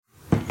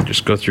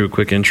just go through a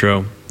quick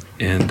intro,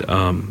 and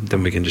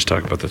then we can just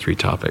talk about the 3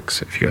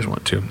 topics if you guys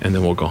want to, and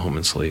then we'll go home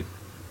and sleep.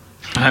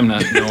 I'm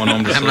not going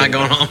home to sleep. I'm not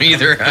going home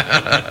either.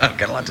 I've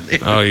got a lot to do.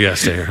 Oh, you got to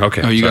stay here.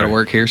 Okay. Oh, you got to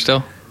work here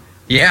still?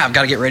 Yeah, I've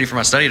got to get ready for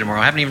my study tomorrow.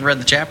 I haven't even read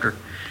the chapter.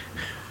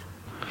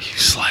 You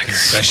slacker.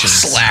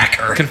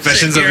 Slacker.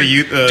 Confessions of a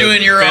youth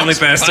doing your family own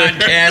pastor.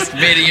 podcast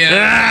video.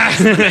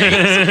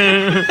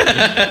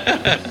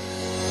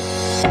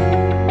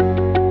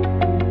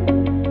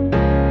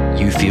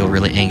 You feel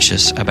really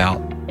anxious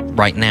about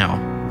right now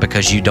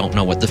because you don't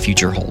know what the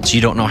future holds.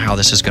 You don't know how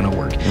this is going to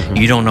work. Mm-hmm.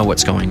 You don't know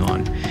what's going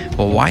on.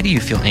 Well, why do you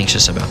feel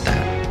anxious about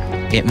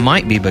that? It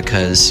might be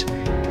because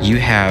you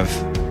have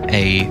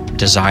a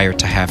desire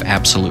to have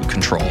absolute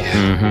control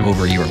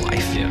over your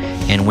life. Yeah.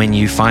 And when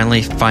you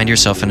finally find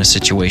yourself in a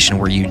situation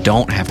where you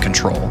don't have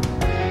control,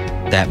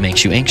 that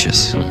makes you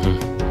anxious.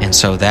 Mm-hmm. And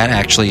so that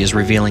actually is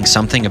revealing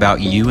something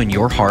about you and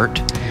your heart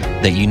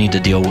that you need to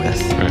deal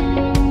with. Right.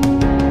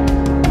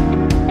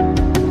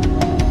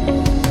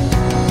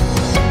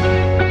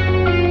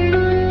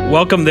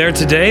 Welcome there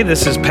today.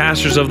 This is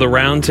Pastors of the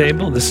Round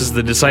Table. This is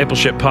the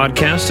discipleship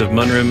podcast of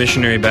Monroe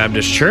Missionary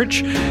Baptist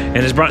Church and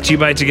is brought to you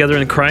by Together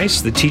in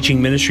Christ, the teaching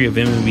ministry of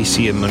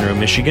MMBC of Monroe,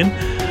 Michigan.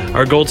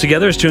 Our goal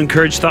together is to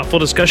encourage thoughtful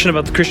discussion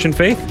about the Christian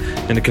faith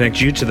and to connect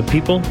you to the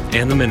people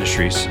and the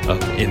ministries of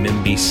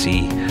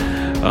MMBC.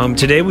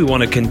 Today we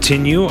want to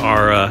continue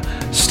our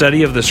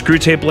study of the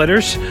Screwtape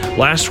letters.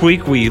 Last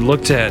week we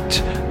looked at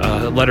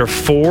letter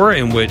 4,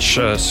 in which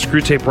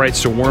Screwtape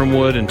writes to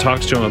Wormwood and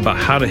talks to him about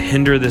how to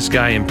hinder this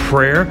guy in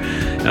prayer.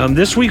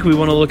 This week we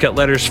want to look at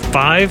letters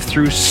 5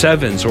 through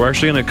 7. So we're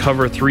actually going to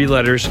cover 3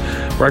 letters.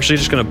 We're actually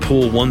just going to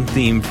pull one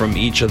theme from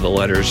each of the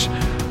letters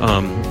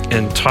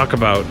and talk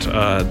about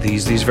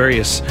these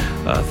various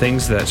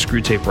things that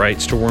Screwtape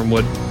writes to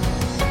Wormwood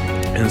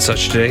and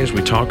such today, as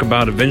we talk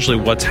about eventually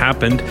what's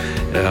happened.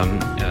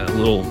 A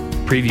little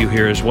preview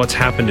here is what's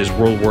happened is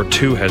World War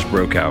II has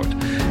broke out,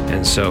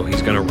 and so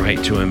he's going to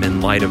write to him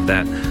in light of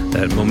that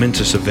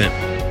momentous event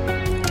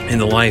in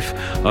the life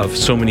of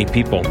so many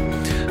people.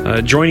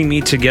 Joining me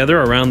together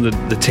around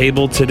the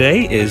table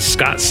today is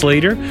Scott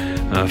Slater,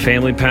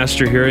 family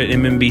pastor here at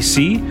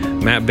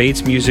MMBC, Matt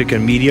Bates, music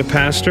and media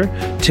pastor,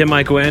 Tim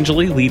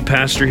Michaelangeli, lead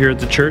pastor here at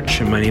the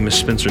church, and my name is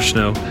Spencer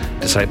Snow,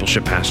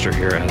 discipleship pastor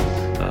here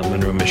at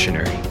Monroe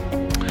Missionary.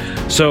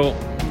 So,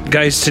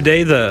 guys,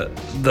 today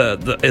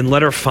in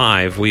letter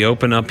 5 we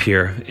open up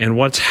here, and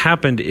what's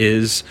happened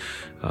is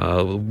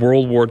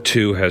World War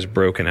II has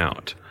broken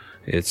out.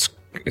 It's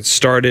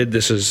started.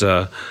 This is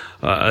a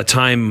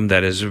time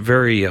that is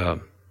very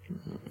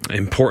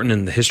important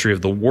in the history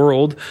of the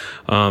world.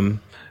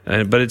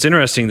 But it's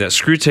interesting that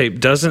Screwtape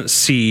doesn't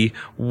see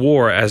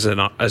war as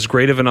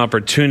great of an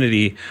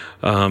opportunity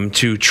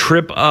to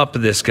trip up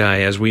this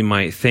guy as we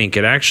might think.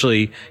 It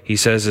actually, he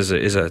says,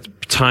 is a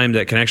time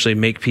that can actually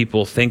make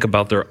people think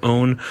about their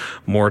own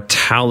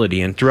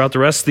mortality. And throughout the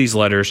rest of these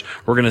letters,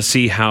 we're going to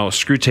see how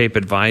Screwtape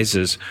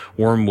advises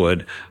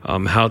Wormwood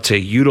how to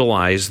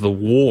utilize the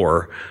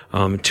war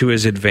to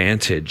his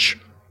advantage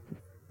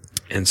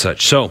and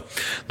such. So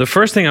the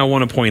first thing I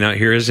want to point out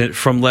here is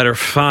from letter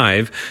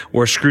 5,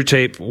 where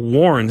Screwtape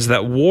warns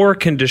that war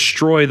can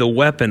destroy the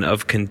weapon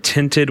of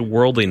contented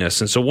worldliness.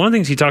 And so one of the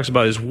things he talks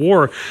about is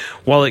war,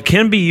 while it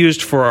can be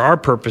used for our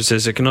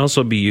purposes, it can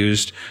also be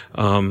used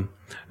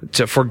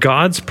for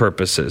God's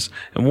purposes.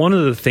 And one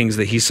of the things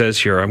that he says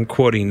here, I'm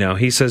quoting now,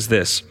 he says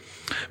this: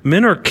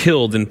 "Men are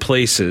killed in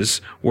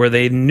places where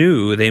they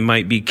knew they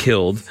might be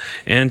killed,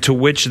 and to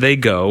which they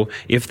go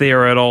if they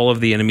are at all of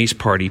the enemy's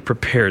party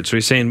prepared." So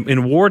he's saying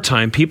in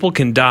wartime, people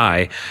can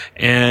die,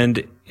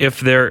 and if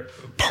they're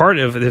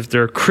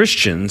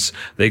Christians,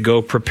 they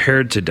go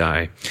prepared to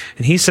die.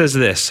 And he says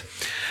this: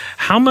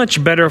 "How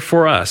much better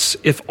for us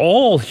if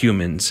all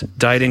humans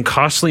died in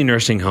costly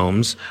nursing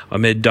homes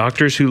amid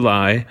doctors who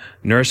lie,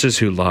 nurses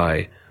who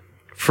lie,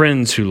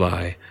 friends who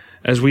lie,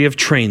 as we have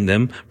trained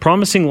them,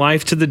 promising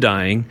life to the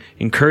dying,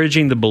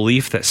 encouraging the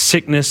belief that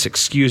sickness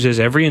excuses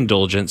every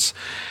indulgence,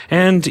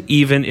 and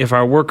even if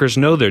our workers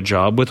know their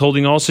job,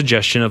 withholding all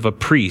suggestion of a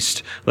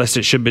priest, lest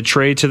it should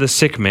betray to the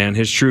sick man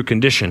his true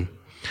condition.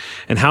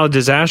 And how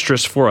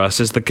disastrous for us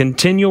is the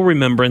continual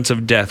remembrance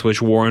of death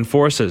which war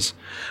enforces.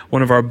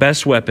 One of our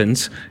best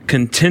weapons,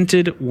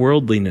 contented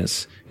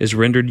worldliness, is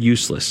rendered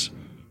useless.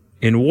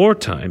 In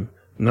wartime,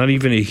 not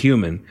even a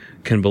human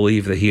can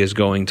believe that he is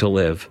going to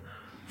live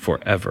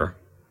forever."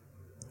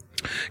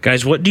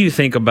 Guys, what do you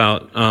think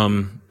about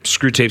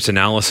Screwtape's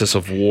analysis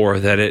of war,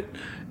 that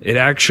it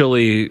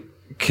actually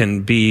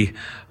can be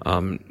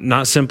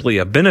not simply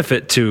a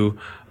benefit to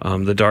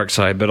the dark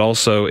side, but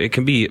also it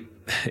can be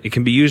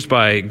used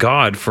by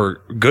God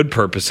for good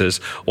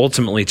purposes,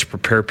 ultimately to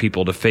prepare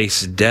people to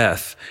face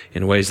death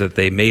in ways that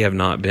they may have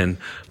not been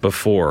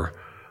before.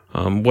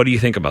 What do you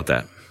think about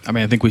that? I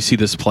mean, I think we see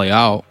this play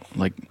out.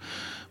 Like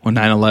when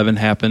 9/11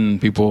 happened,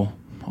 people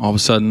all of a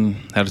sudden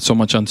had so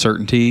much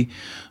uncertainty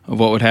of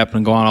what would happen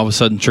and go on. All of a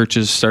sudden,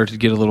 churches started to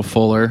get a little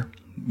fuller.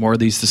 More of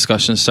these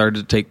discussions started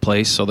to take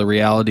place. So the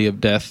reality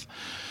of death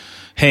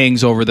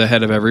hangs over the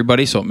head of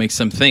everybody, so it makes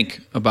them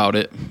think about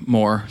it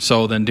more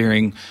so than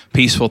during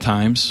peaceful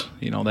times.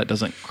 That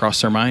doesn't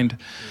cross their mind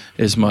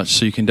as much.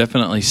 So you can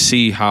definitely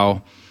see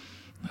how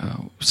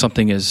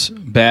something as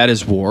bad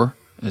as war,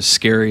 as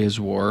scary as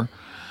war,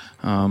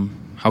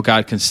 how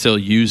God can still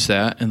use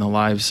that in the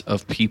lives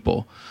of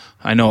people.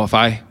 I know if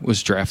I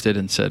was drafted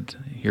and said,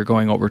 "You're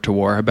going over to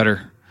war," I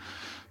better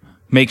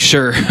make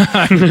sure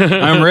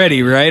I'm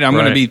ready, right? I'm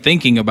going to be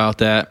thinking about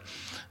that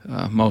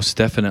most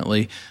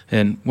definitely.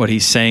 And what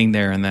he's saying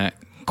there in that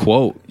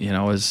quote,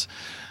 is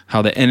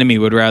how the enemy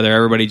would rather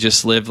everybody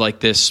just live like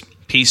this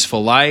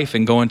peaceful life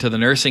and go into the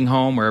nursing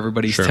home where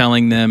everybody's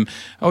telling them,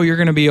 "Oh, you're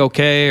going to be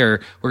okay," or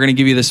 "We're going to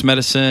give you this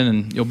medicine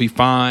and you'll be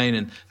fine,"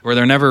 and where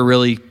they're never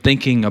really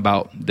thinking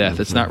about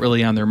death. It's not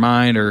really on their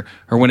mind, or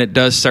when it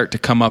does start to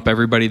come up,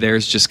 everybody there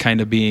is just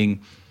kind of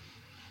being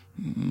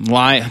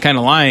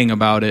lying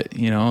about it,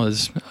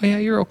 is, "Oh yeah,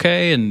 you're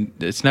okay," and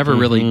it's never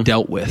really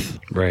dealt with.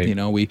 Right.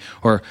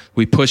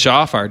 We push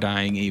off our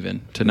dying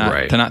even to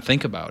not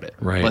think about it.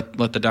 Right.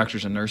 Let the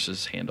doctors and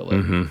nurses handle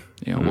it.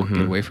 We'll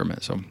get away from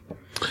it. So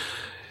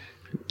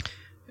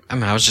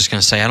I was just going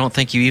to say, I don't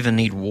think you even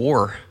need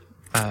war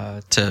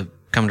to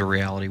come to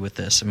reality with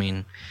this.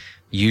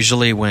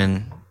 Usually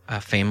when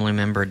a family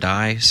member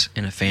dies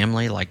in a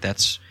family,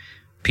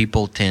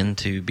 people tend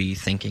to be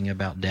thinking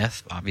about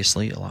death,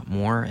 obviously, a lot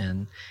more,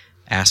 and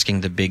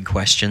asking the big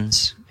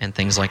questions and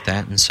things like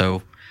that. And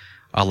so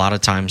a lot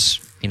of times,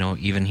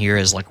 even here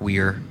as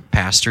we're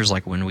pastors,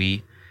 when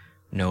we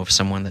know of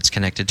someone that's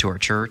connected to our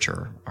church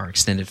or our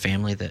extended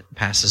family that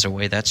passes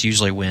away, that's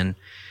usually when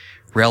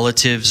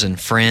relatives and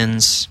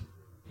friends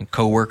and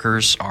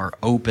coworkers are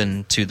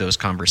open to those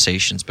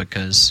conversations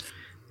because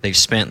they've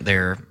spent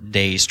their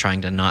days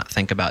trying to not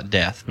think about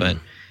death, but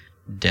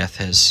death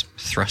has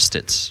thrust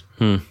its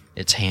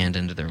hand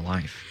into their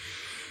life.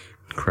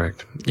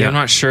 Correct. Yeah, I'm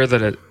not sure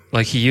that it,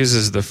 he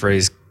uses the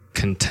phrase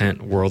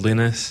content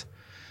worldliness,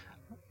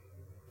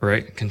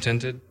 right?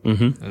 Contented?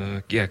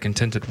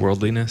 Contented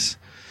worldliness.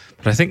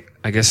 But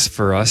I guess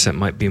for us, it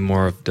might be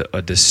more of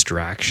a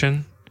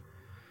distraction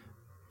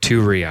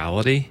to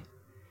reality.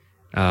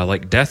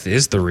 Death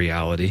is the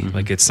reality.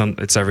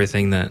 It's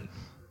everything that,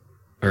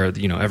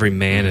 every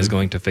man is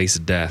going to face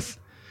death.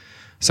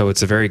 So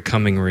it's a very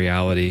coming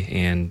reality,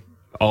 and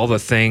all the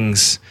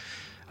things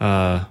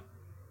around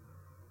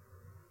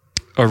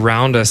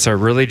us are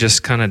really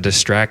just kind of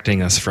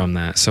distracting us from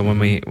that. So when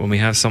we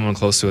have someone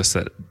close to us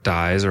that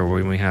dies, or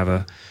when we have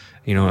an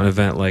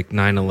event like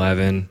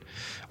 9/11,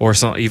 or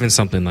even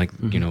something like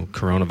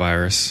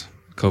coronavirus,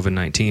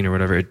 COVID-19 or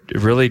whatever, it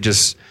really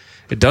just,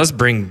 it does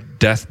bring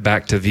death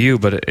back to view,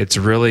 but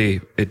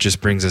it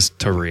just brings us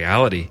to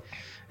reality.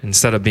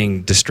 Instead of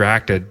being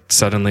distracted,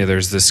 suddenly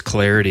there's this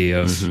clarity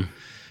of,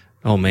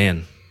 oh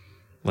man,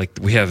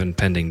 we have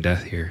impending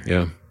death here.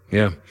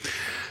 Yeah.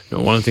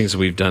 One of the things that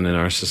we've done in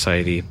our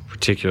society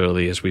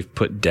particularly is we've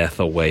put death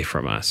away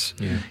from us.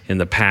 Yeah. In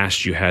the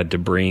past, you had to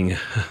bring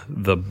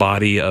the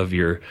body of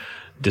your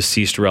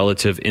deceased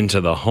relative into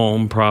the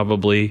home,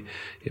 probably.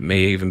 It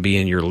may even be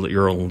in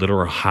your own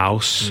literal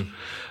house.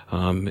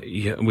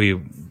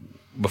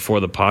 Before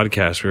the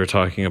podcast, we were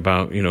talking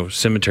about,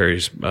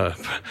 cemeteries. We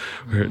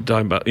were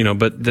talking about,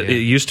 it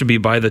used to be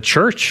by the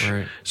church.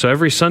 Right. So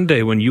every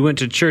Sunday when you went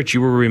to church,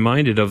 you were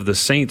reminded of the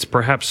saints,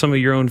 perhaps some of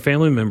your own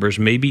family members,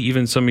 maybe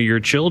even some of your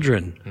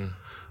children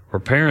or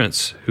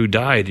parents who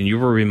died, and you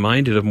were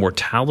reminded of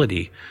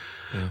mortality.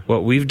 Yeah.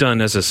 What we've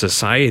done as a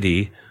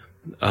society,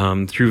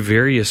 through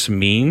various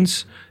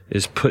means,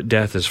 is put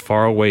death as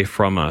far away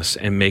from us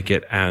and make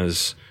it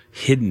as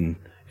hidden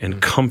and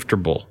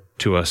comfortable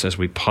to us as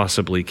we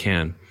possibly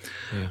can.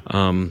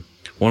 Yeah.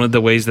 One of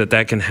the ways that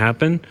can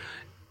happen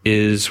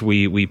is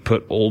we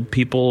put old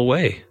people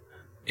away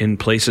in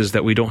places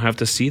that we don't have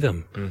to see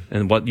them.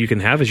 And what you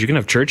can have is you can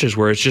have churches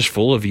where it's just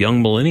full of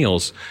young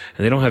millennials,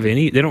 and they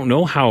don't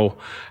know how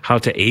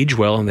to age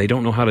well, and they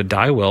don't know how to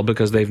die well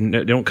because they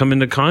don't come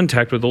into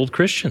contact with old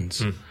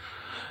Christians.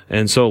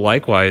 And so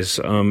likewise,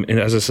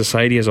 as a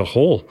society as a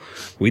whole,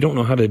 we don't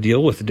know how to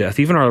deal with death.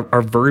 Even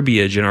our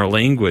verbiage and our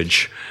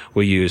language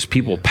we use,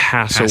 people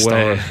passed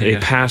away, they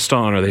passed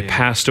on, or they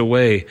passed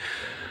away.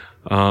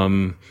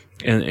 And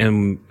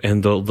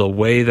the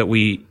way that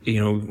we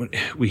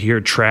hear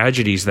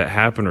tragedies that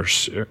happen, or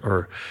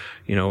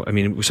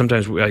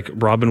sometimes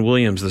Robin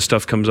Williams, the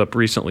stuff comes up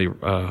recently,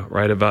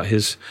 right, about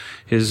his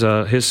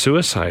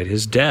suicide,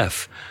 his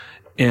death.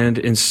 And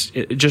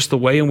just the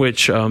way in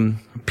which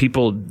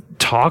people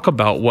talk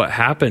about what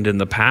happened in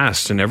the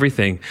past and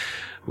everything,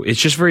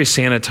 it's just very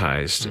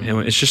sanitized.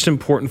 And it's just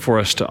important for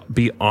us to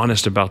be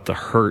honest about the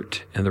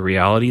hurt and the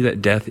reality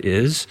that death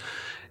is,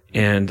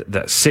 and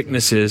that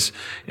sickness is.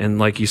 And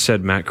like you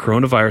said, Matt,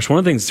 coronavirus, one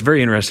of the things that's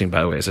very interesting,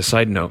 by the way, as a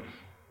side note,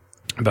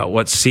 about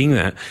what's seeing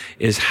that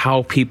is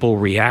how people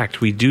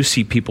react. We do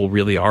see people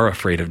really are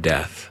afraid of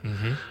death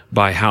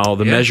by how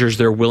the measures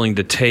they're willing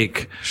to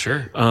take,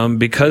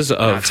 because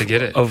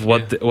of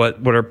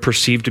what are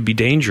perceived to be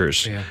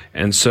dangers. Yeah.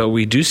 And so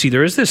we do see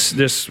there is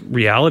this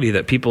reality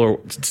that people are,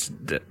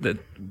 that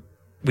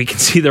we can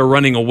see they're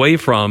running away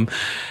from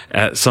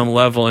at some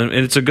level. And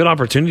it's a good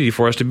opportunity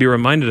for us to be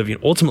reminded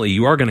of, ultimately,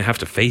 you are going to have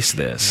to face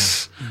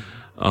this.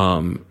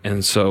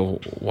 And so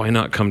why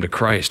not come to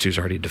Christ who's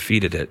already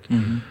defeated it?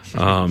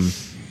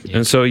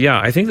 And so,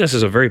 I think this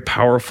is a very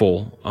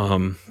powerful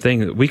thing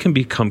that we can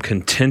become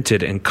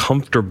contented and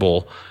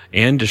comfortable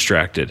and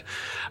distracted.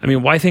 I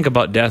mean, why think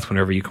about death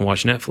whenever you can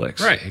watch Netflix?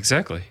 Right,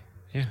 exactly.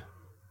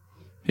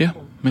 Yeah,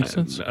 makes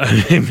sense.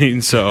 I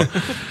mean, so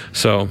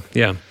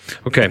yeah.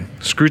 Okay,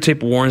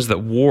 Screwtape warns that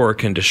war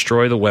can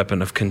destroy the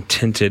weapon of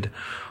contented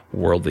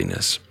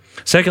worldliness.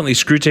 Secondly,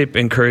 Screwtape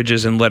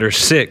encourages in letter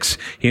 6,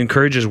 he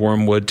encourages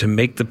Wormwood to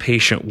make the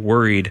patient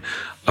worried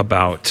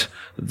about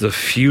the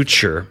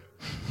future.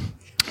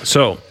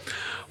 So,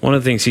 one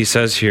of the things he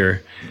says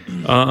here,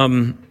 he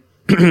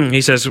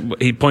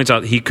points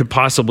out he could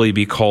possibly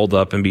be called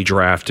up and be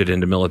drafted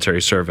into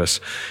military service.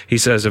 He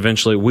says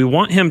eventually, we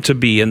want him to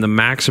be in the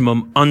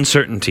maximum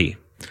uncertainty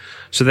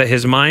so that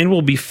his mind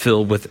will be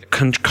filled with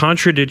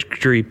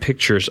contradictory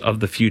pictures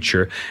of the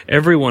future,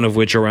 every one of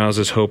which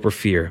arouses hope or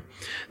fear.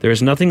 There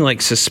is nothing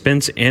like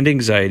suspense and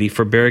anxiety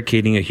for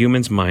barricading a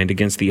human's mind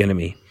against the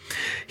enemy.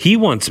 He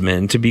wants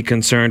men to be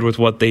concerned with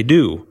what they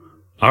do.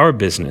 Our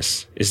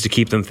business is to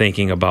keep them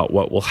thinking about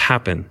what will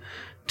happen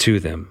to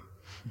them.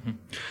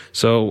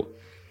 So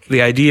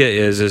the idea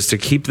is to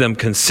keep them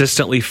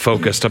consistently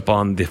focused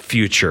upon the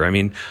future. I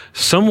mean,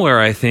 somewhere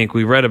I think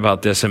we read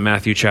about this in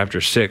Matthew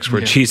chapter 6,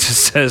 where Jesus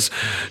says,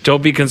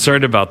 don't be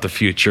concerned about the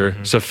future.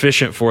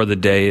 Sufficient for the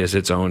day is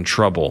its own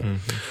trouble.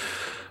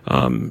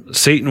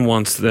 Satan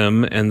wants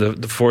them, and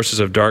the forces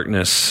of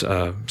darkness,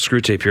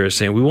 Screwtape here is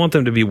saying, we want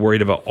them to be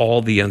worried about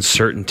all the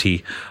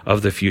uncertainty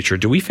of the future.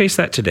 Do we face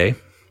that today?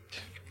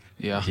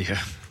 Yeah.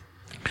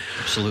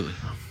 Absolutely.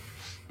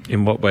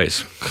 In what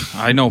ways?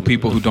 I know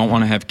people who don't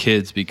want to have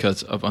kids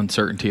because of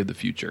uncertainty of the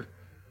future.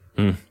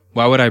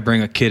 Why would I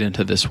bring a kid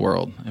into this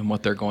world and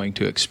what they're going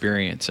to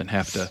experience and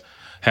have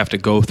to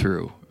go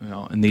through,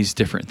 and these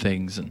different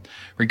things? And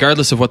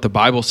regardless of what the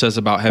Bible says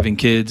about having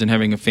kids and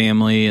having a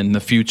family and the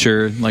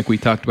future, like we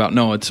talked about,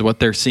 no, it's what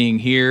they're seeing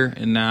here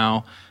and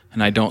now,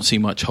 and I don't see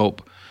much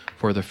hope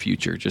for the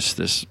future, just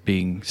this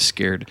being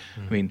scared.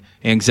 I mean,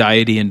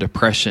 anxiety and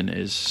depression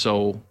is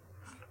so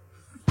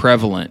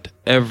prevalent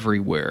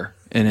everywhere.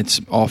 And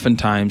it's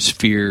oftentimes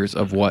fears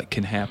of what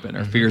can happen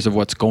or fears of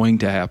what's going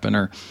to happen,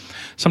 or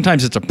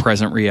sometimes it's a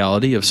present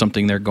reality of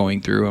something they're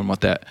going through and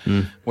what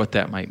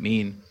that might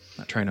mean.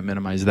 Not trying to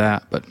minimize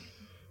that, but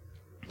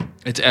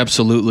it's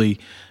absolutely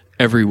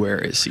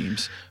everywhere, it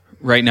seems.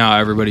 Right now,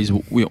 everybody's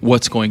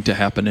what's going to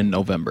happen in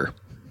November.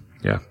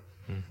 Yeah.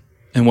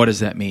 And what does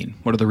that mean?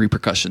 What are the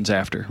repercussions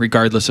after?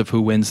 Regardless of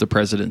who wins the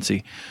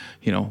presidency,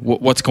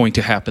 what's going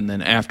to happen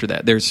then after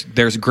that?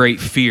 There's great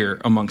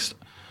fear amongst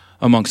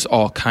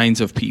all kinds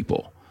of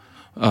people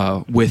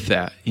with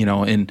that,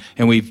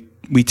 and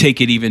we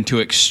take it even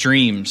to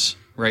extremes,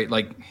 right?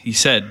 Like he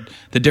said,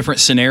 the different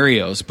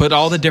scenarios, put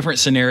all the different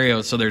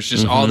scenarios. So there's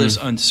just all this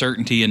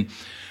uncertainty, and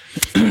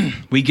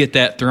we get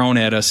that thrown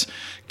at us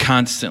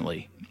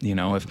constantly.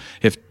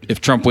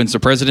 If Trump wins the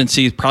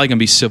presidency, it's probably going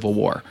to be civil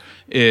war.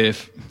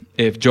 If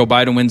Joe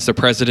Biden wins the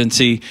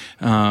presidency,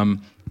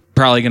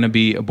 probably going to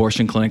be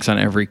abortion clinics on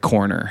every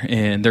corner,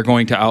 and they're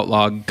going to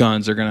outlaw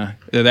guns.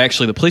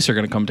 The police are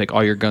going to come take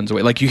all your guns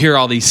away. Like, you hear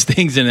all these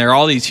things, and there are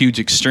all these huge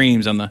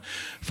extremes on the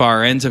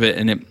far ends of it,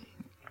 and it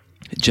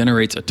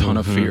generates a ton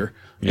of fear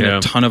and a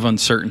ton of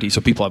uncertainty.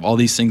 So people have all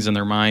these things in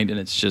their mind, and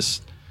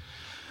it's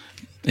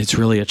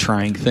really a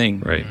trying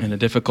thing, right, and a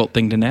difficult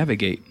thing to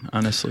navigate,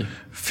 honestly.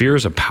 Fear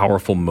is a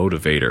powerful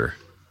motivator.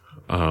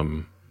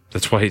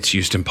 That's why it's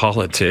used in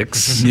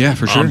politics. Yeah,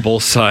 for sure. On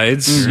both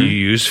sides, you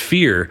use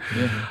fear.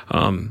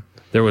 Yeah.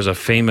 There was a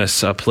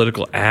famous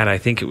political ad, I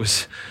think it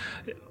was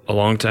a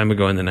long time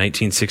ago in the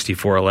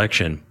 1964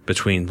 election,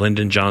 between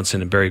Lyndon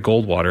Johnson and Barry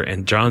Goldwater,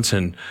 and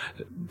Johnson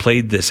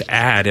played this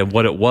ad, and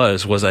what it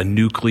was a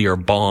nuclear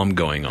bomb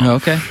going on. Oh,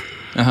 okay.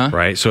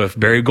 Right? So if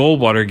Barry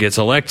Goldwater gets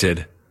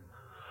elected,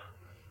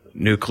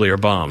 nuclear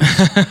bombs,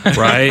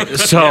 right?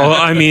 So,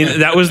 I mean,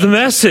 that was the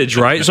message,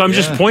 right? So I'm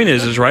point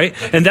is right?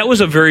 And that was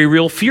a very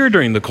real fear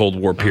during the Cold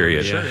War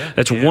period.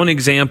 That's one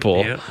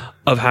example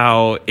of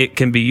how it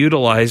can be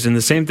utilized, and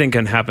the same thing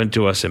can happen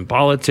to us in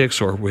politics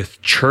or with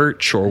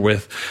church or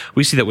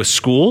we see that with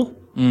school,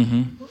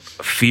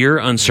 fear,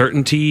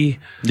 uncertainty,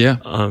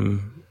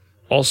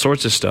 all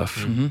sorts of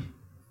stuff.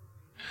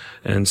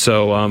 And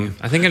so,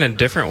 I think in a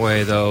different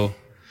way though,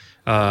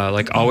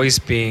 like always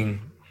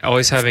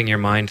having your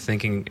mind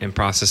thinking and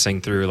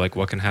processing through like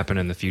what can happen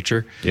in the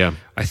future. Yeah.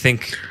 I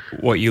think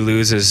what you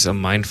lose is a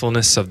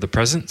mindfulness of the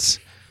presence.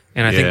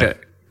 And I think that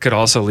could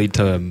also lead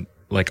to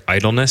like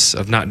idleness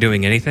of not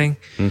doing anything.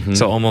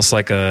 So almost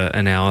like a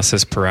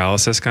analysis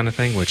paralysis kind of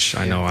thing, which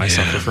I know I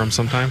suffer from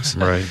sometimes.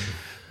 Right.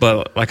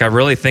 But like I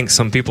really think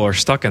some people are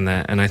stuck in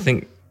that, and I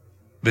think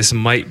this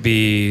might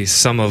be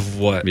some of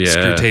what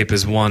Screwtape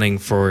is wanting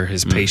for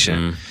his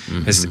patient.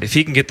 Is if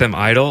he can get them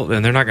idle,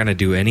 then they're not going to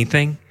do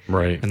anything.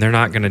 Right. And they're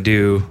not going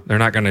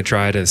to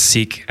try to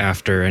seek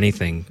after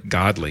anything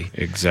godly.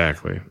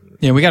 Exactly.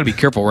 Yeah, we got to be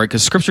careful, right?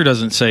 Because Scripture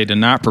doesn't say to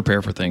not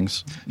prepare for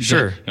things.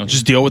 Sure.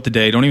 Just deal with the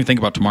day. Don't even think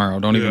about tomorrow.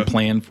 Don't even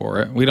plan for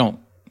it. We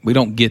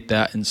don't get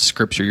that in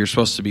Scripture. You're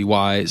supposed to be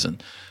wise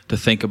and to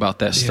think about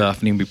that stuff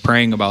and even be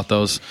praying about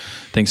those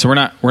things. So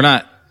we're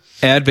not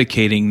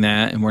advocating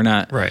that, and we're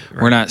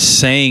not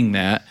saying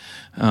that.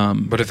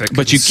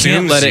 But you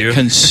can't let it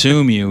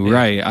consume you,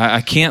 right?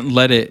 I can't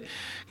let it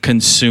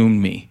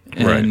consume me,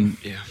 and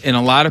a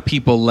lot of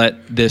people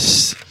let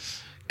this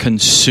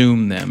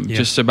consume them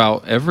just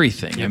about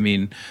everything. I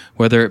mean,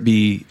 whether it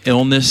be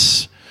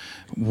illness,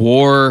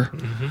 war,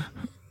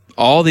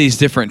 all these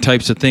different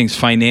types of things,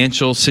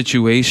 financial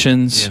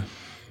situations,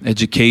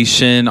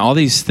 education, all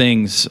these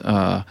things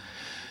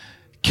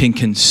can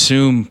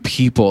consume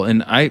people.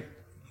 And I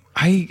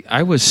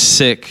was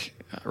sick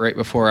right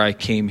before I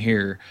came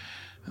here.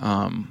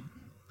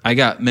 I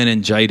got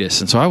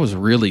meningitis, and so I was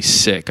really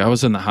sick. I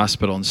was in the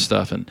hospital and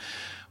stuff. And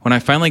when I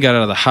finally got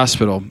out of the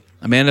hospital,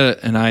 Amanda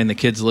and I and the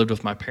kids lived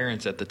with my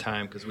parents at the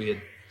time because we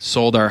had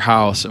sold our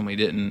house and we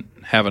didn't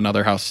have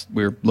another house.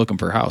 We were looking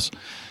for a house.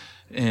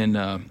 And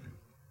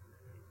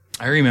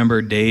I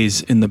remember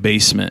days in the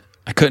basement.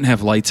 I couldn't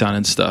have lights on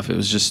and stuff. It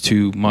was just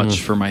too much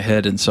for my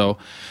head. And so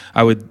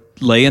I would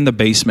lay in the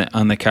basement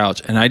on the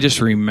couch, and I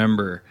just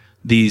remember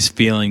these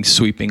feelings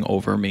sweeping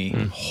over me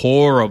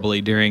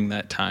horribly during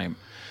that time.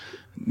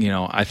 You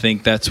know, I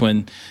think that's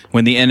when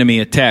the enemy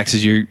attacks,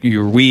 is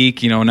you're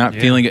weak, not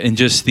feeling it, and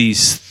just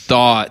these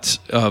thoughts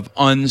of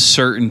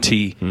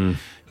uncertainty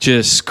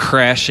just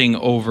crashing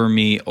over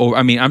me.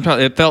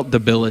 It felt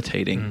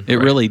debilitating. It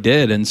really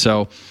did. And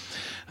so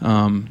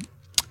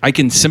I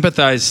can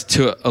sympathize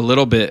to a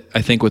little bit,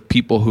 I think, with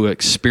people who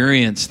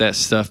experience that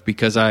stuff,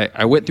 because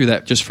I went through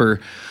that just for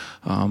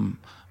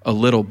a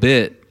little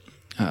bit.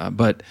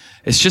 But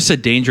it's just a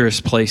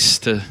dangerous place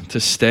to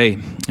stay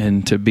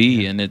and to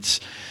be, and it's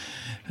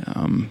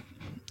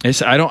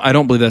I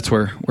don't believe that's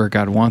where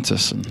God wants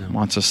us and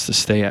wants us to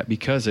stay at,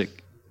 because it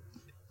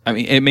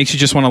makes you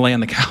just want to lay on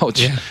the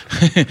couch,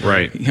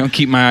 right?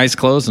 Keep my eyes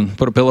closed and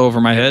put a pillow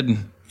over my head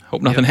and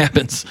hope nothing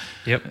happens.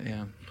 Yep.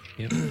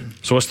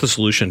 So what's the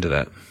solution to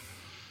that?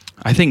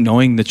 I think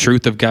knowing the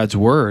truth of God's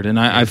word. And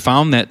I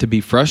found that to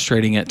be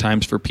frustrating at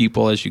times for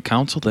people as you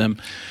counsel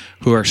them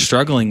who are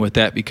struggling with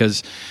that,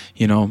 because,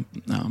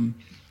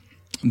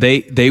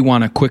 they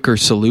want a quicker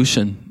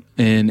solution,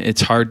 and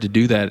it's hard to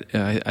do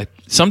that.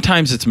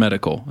 Sometimes it's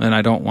medical, and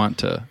I don't want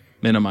to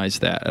minimize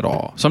that at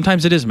all.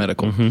 Sometimes it is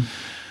medical.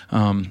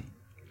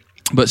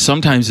 But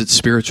sometimes it's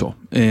spiritual,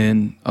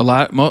 and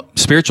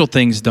spiritual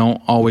things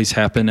don't always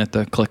happen at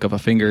the click of a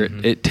finger.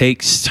 It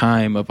takes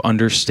time of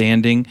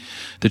understanding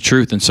the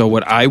truth. And so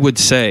what I would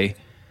say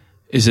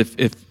is,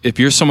 if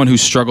you're someone who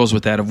struggles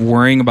with that, of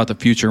worrying about the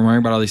future and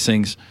worrying about all these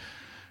things,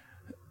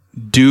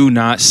 do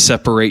not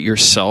separate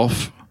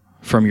yourself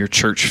from your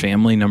church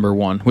family, number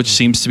one, which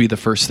seems to be the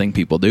first thing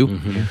people do.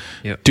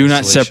 Do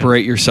not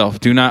separate yourself.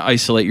 Do not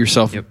isolate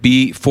yourself.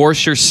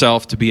 Force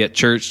yourself to be at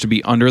church, to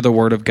be under the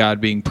word of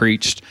God being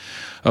preached,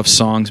 of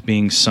songs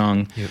being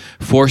sung.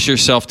 Force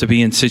yourself to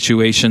be in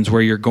situations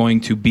where you're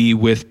going to be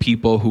with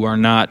people who are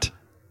not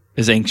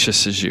as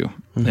anxious as you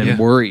and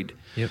worried.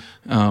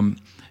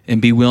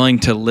 And be willing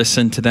to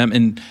listen to them.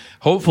 And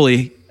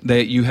hopefully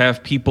that you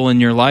have people in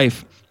your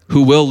life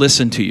who will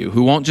listen to you,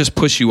 who won't just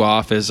push you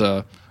off as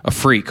a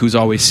freak who's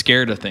always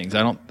scared of things.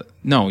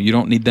 You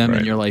don't need them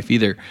in your life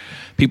either.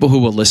 People who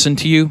will listen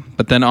to you,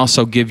 but then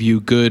also give you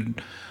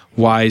good,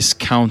 wise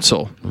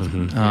counsel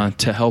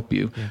to help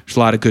you. There's a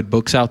lot of good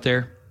books out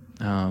there.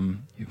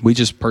 We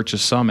just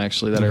purchased some,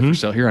 actually, that are for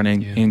sale here on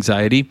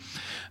anxiety.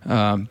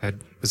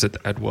 Is it the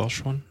Ed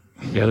Welsh one?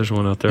 Yeah, there's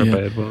one out there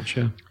by Ed Welch.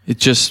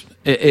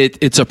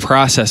 It's a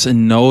process,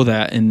 and know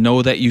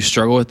that you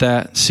struggle with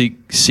that.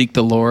 Seek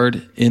the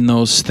Lord in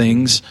those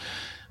things,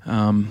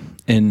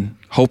 and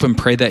hope and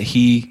pray that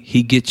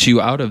He gets you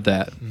out of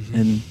that.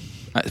 And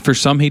for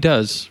some, He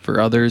does.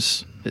 For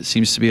others, it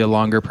seems to be a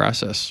longer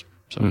process.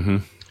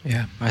 So,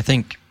 I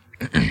think.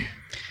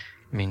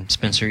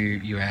 Spencer,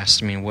 you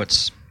asked.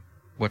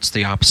 What's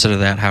the opposite of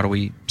that? How do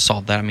we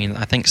solve that?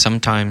 I think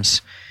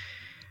sometimes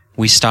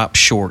we stop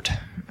short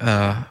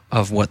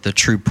of what the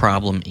true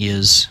problem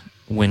is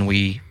when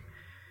we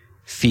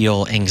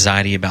feel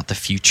anxiety about the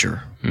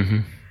future.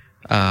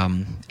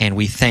 And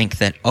we think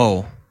that,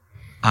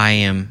 I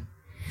am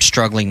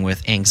struggling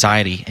with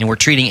anxiety, and we're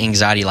treating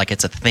anxiety like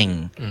it's a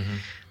thing.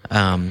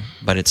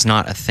 But it's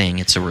not a thing.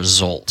 It's a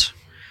result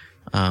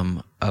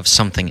of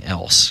something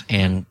else,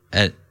 and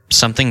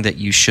something that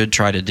you should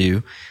try to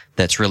do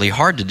that's really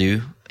hard to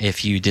do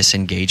if you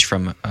disengage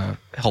from a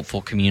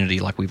helpful community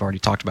like we've already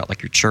talked about,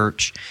 like your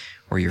church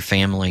or your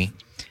family,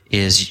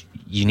 is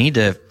you need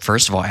to,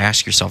 first of all,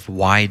 ask yourself,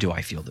 why do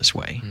I feel this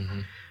way?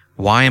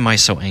 Why am I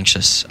so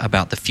anxious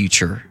about the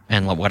future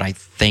and what I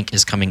think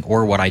is coming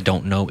or what I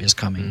don't know is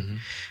coming?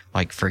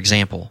 Like, for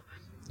example,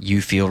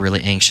 you feel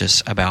really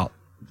anxious about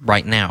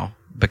right now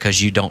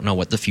because you don't know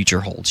what the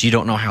future holds. You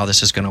don't know how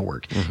this is going to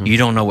work. You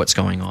don't know what's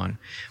going on.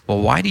 Well,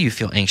 why do you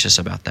feel anxious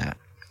about that?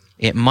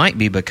 It might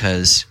be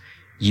because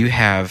you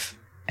have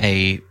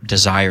a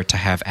desire to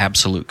have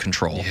absolute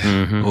control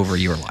over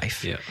your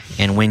life. Yeah.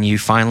 And when you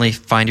finally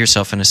find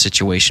yourself in a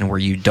situation where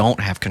you don't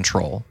have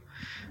control,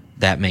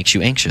 that makes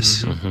you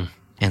anxious.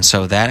 And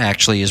so that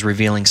actually is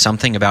revealing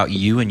something about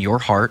you and your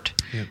heart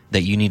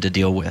that you need to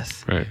deal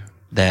with. Right.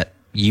 That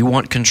you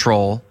want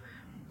control,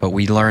 but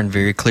we learn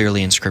very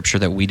clearly in Scripture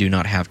that we do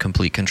not have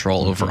complete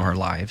control over our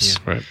lives.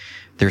 Right.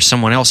 There's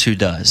someone else who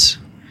does.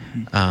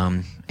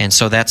 And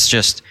so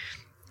that's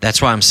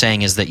why I'm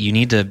saying is that you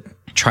need to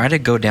try to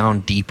go down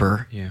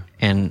deeper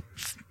and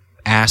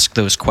ask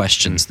those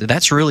questions.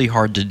 That's really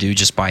hard to do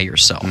just by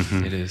yourself.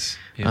 It is.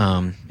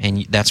 Yeah.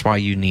 And that's why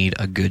you need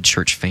a good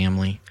church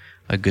family,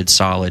 a good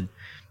solid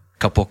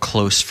couple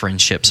close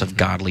friendships of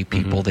godly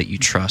people that you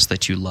trust,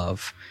 that you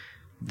love,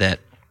 that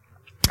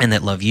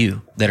love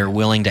you, that are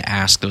willing to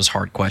ask those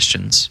hard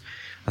questions.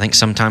 I think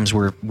sometimes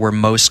we're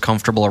most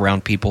comfortable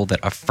around people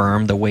that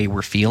affirm the way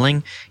we're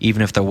feeling,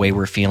 even if the way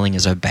we're feeling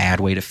is a bad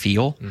way to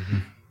feel.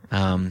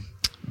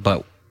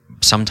 But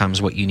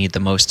sometimes what you need the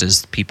most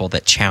is people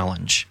that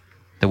challenge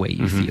the way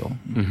you feel.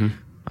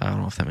 I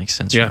don't know if that makes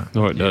sense. Yeah,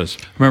 no, it does.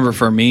 Remember,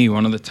 for me,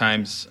 one of the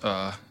times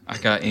I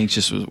got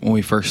anxious was when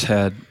we first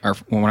had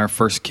when our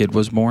first kid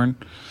was born,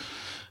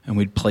 and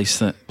we'd place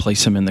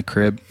him in the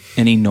crib.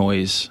 Any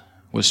noise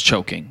was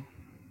choking.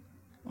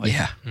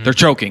 They're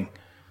choking,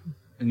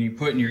 and you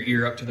put in your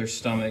ear up to their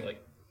stomach,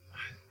 like,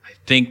 I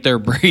think they're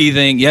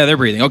breathing. Yeah, they're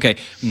breathing. Okay,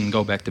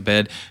 go back to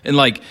bed, and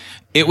like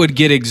it would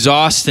get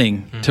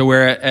exhausting to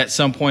where at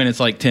some point it's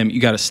like, Tim, you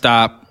got to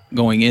stop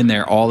going in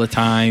there all the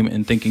time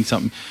and thinking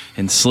something,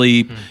 and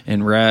sleep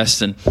and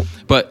rest.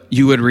 But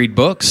you would read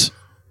books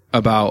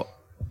about,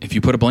 if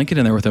you put a blanket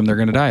in there with them, they're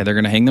going to die. They're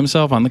going to hang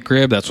themselves on the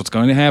crib. That's what's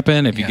going to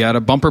happen. If you got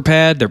a bumper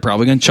pad, they're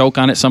probably going to choke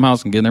on it somehow.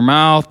 It's going to get in their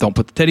mouth. Don't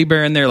put the teddy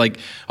bear in there. Like,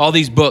 all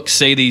these books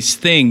say these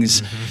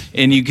things,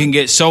 and you can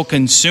get so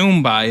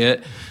consumed by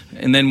it.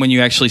 And then when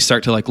you actually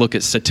start to like look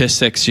at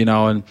statistics,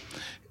 and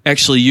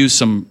actually use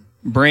some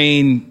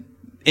brain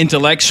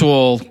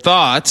intellectual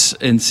thoughts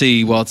and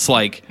see, well, it's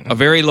like a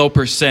very low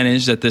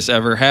percentage that this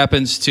ever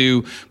happens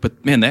to,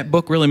 but man, that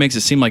book really makes it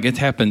seem like it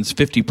happens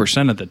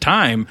 50% of the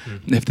time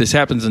if this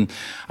happens. And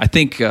I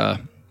think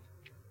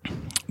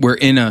we're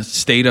in a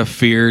state of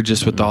fear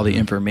just with all the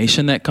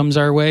information that comes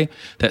our way,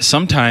 that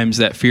sometimes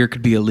that fear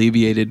could be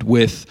alleviated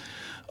with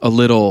a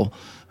little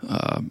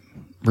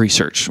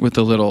research, with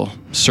a little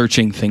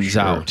searching things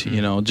out,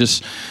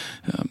 just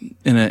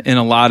in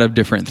a lot of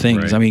different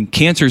things. Right. I mean,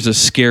 cancer is a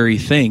scary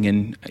thing,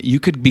 and you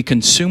could be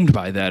consumed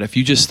by that if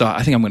you just thought,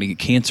 I think I'm going to get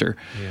cancer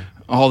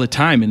all the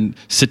time. And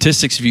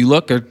statistics, if you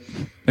look,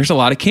 there's a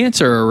lot of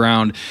cancer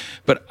around,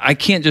 but I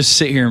can't just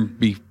sit here and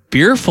be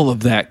fearful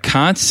of that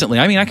constantly.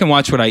 I mean, I can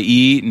watch what I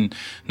eat and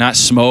not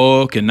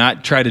smoke and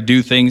not try to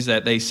do things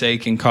that they say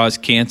can cause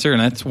cancer,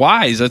 and that's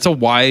wise. That's a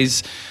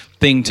wise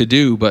thing to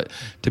do, but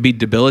to be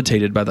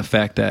debilitated by the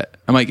fact that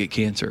I might get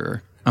cancer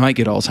or I might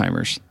get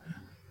Alzheimer's,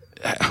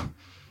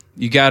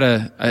 you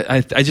gotta.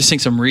 I just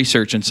think some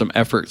research and some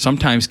effort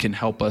sometimes can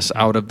help us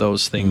out of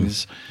those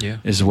things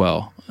as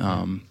well.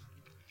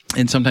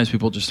 And sometimes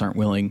people just aren't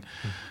willing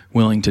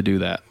to do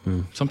that.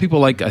 Some people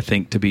like, I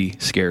think, to be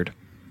scared.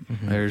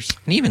 There's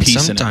and even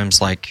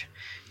sometimes, like,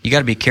 you got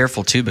to be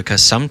careful too,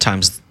 because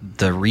sometimes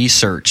the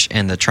research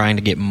and the trying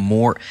to get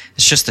more,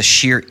 it's just the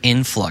sheer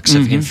influx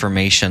of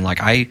information. Like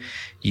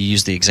you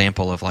use the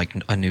example of like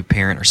a new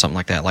parent or something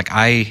like that. Like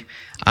I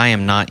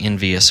am not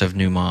envious of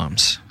new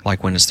moms,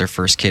 like when it's their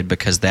first kid,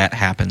 because that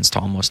happens to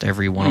almost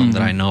every one of them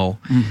that I know.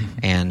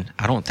 And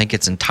I don't think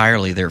it's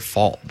entirely their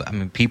fault. But I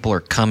mean, people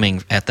are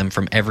coming at them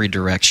from every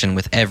direction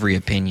with every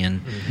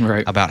opinion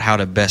about how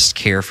to best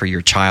care for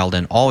your child.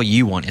 And all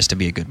you want is to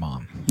be a good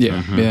mom.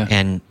 Yeah.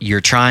 And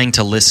you're trying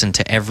to listen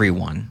to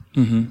everyone,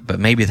 but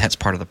maybe that's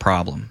part of the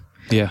problem.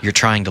 Yeah. You're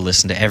trying to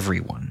listen to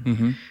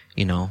everyone,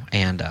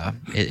 and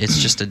it's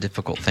just a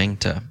difficult thing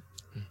to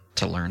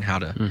learn how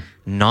to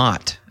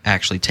not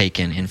actually take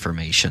in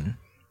information,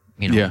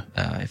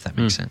 if that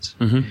makes sense.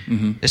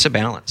 It's a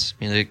balance.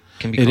 It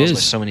can be caused by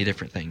so many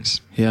different things.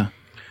 Yeah.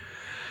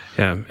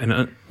 Yeah,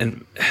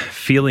 and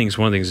feelings,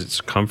 one of the things that's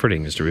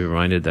comforting is to be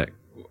reminded that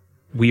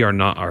we are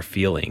not our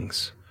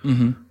feelings.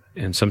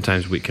 And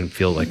sometimes we can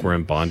feel like we're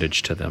in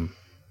bondage to them.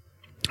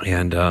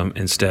 And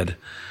instead,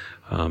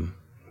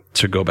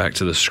 to go back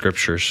to the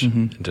scriptures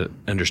and to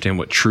understand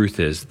what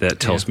truth is, that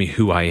tells me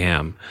who I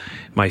am.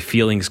 My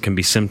feelings can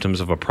be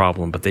symptoms of a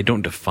problem, but they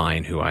don't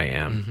define who I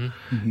am.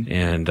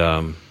 And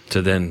to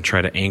then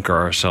try to anchor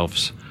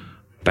ourselves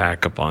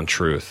back upon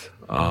truth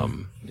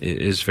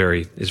is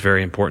very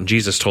important.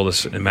 Jesus told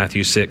us in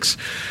Matthew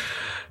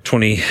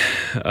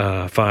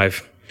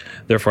 6:25,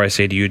 "Therefore I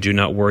say to you, do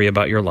not worry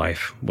about your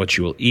life, what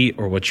you will eat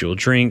or what you will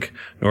drink,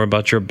 nor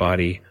about your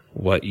body,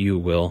 what you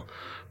will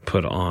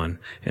put on."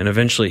 And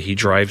eventually he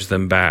drives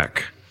them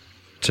back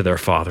to their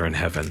Father in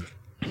heaven.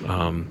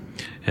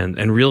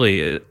 And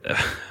really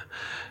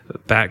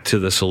back to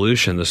the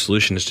solution. The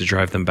solution is to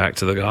drive them back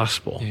to the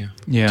gospel.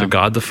 To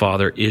God the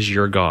Father is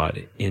your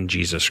God in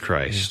Jesus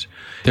Christ.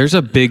 There's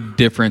a big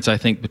difference, I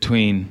think,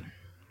 between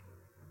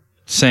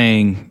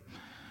saying,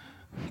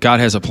 God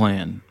has a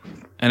plan,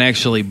 and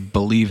actually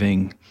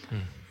believing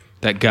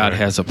that God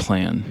has a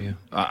plan. Yeah.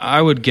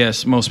 I would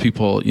guess most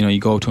people, you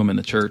go to them in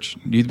the church.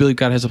 Do you believe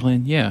God has a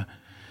plan? Yeah.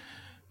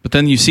 But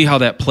then you see how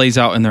that plays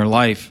out in their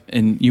life,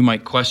 and you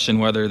might question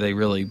whether they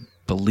really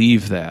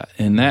believe that.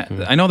 And that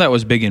I know that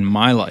was big in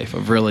my life,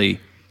 of really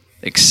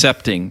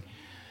accepting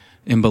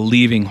and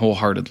believing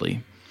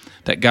wholeheartedly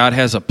that God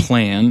has a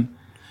plan,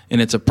 and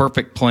it's a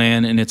perfect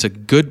plan, and it's a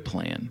good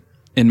plan.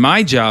 And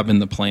my job in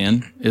the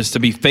plan is to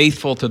be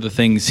faithful to the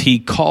things He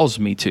calls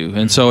me to.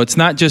 And so it's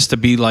not just to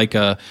be like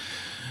a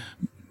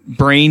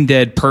brain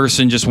dead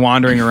person just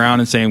wandering around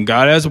and saying,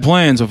 God has a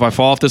plan, so if I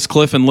fall off this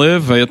cliff and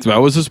live,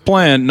 that was His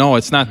plan. No,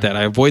 it's not that.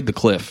 I avoid the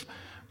cliff,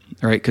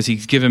 right? Because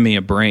He's given me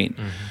a brain.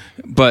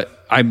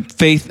 But I'm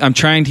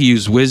trying to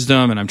use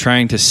wisdom, and I'm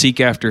trying to seek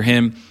after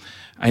Him,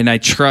 and I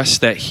trust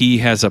that He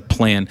has a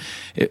plan.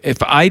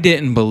 If I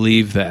didn't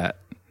believe that,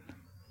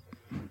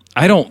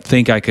 I don't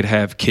think I could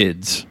have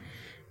kids,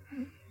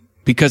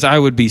 because I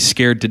would be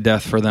scared to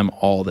death for them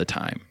all the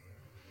time.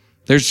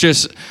 There's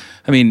just,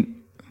 I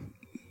mean,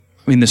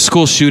 the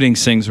school shooting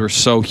things were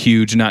so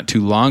huge not too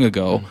long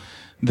ago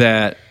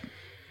that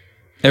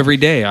every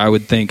day I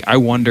would think, I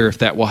wonder if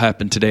that will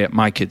happen today at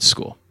my kid's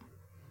school.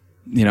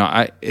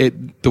 The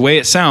way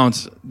it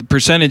sounds, the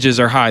percentages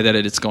are high that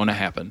it's going to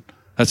happen.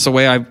 That's the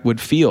way I would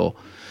feel.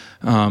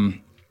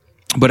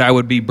 But I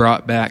would be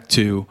brought back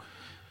to,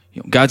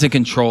 God's in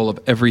control of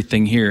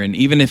everything here. And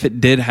even if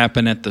it did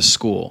happen at the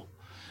school,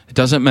 it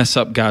doesn't mess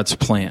up God's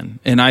plan.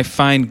 And I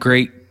find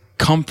great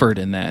comfort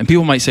in that. And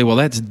people might say, well,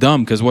 that's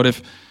dumb, because what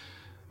if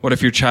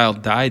your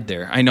child died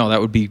there? I know that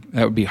would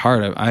be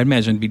hard. I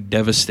imagine it'd be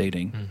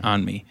devastating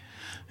on me.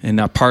 And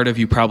a part of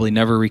you probably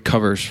never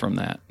recovers from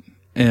that.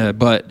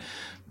 But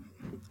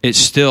it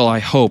still, I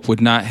hope,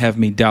 would not have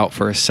me doubt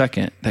for a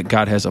second that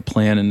God has a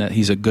plan, and that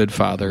He's a good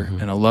Father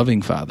and a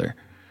loving Father,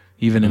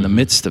 even in the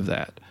midst of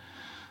that.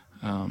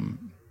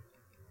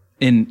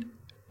 And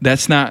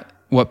that's not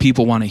what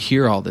people want to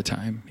hear all the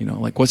time.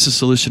 Like, what's the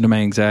solution to my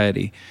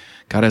anxiety?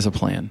 God has a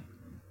plan.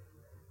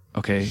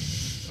 Okay,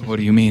 what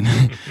do you mean?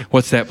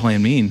 What's that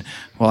plan mean?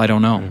 Well, I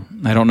don't know.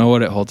 I don't know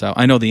what it holds out.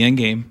 I know the end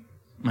game.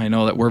 I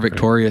know that we're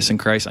victorious in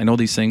Christ. I know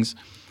these things,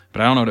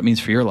 but I don't know what it means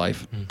for your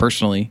life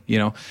personally.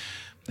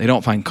 They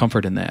don't find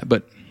comfort in that.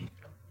 But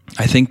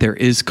I think there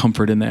is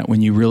comfort in that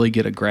when you really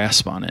get a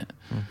grasp on it.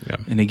 Yeah.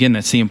 And again,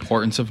 that's the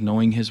importance of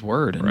knowing His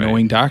Word and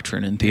knowing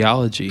doctrine and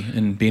theology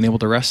and being able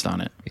to rest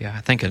on it. Yeah,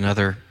 I think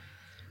another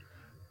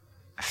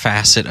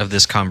facet of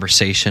this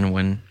conversation,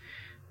 when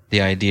the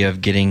idea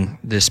of getting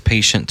this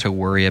patient to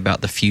worry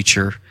about the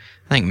future,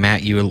 I think,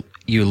 Matt, you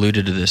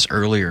alluded to this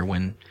earlier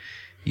when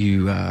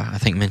you, I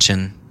think,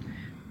 mentioned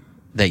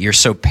that you're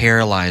so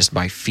paralyzed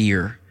by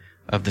fear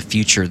of the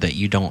future that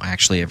you don't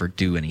actually ever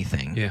do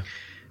anything. Yeah.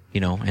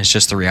 And it's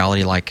just the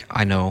reality. Like,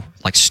 I know,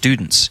 like,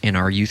 students in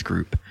our youth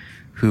group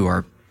who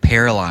are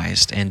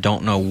paralyzed and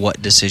don't know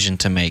what decision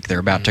to make. They're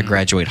about to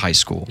graduate high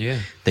school. Yeah.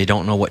 They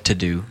don't know what to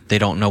do. They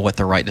don't know what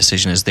the right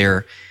decision is.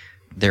 They're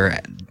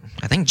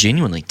I think,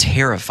 genuinely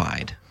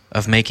terrified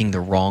of making the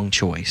wrong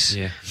choice.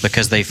 Yeah.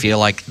 Because they feel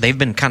like they've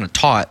been kind of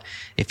taught,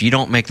 if you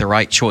don't make the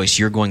right choice,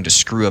 you're going to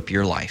screw up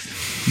your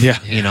life. Yeah.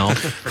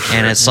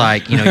 And it's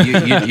like,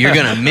 you're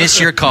going to miss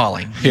your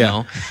calling, you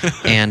know?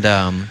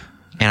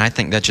 And I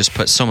think that just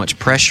puts so much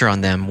pressure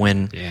on them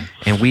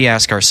and we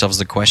ask ourselves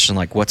the question,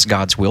 like, what's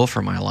God's will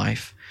for my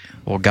life?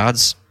 Well,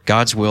 God's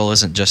will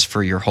isn't just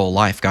for your whole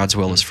life. God's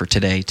will is for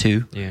today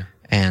too. Yeah.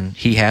 And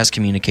He has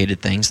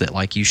communicated things that,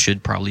 like, you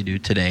should probably do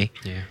today.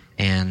 Yeah.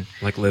 And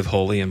like, live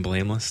holy and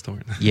blameless. Stuff,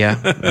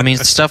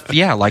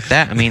 like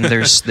that. I mean,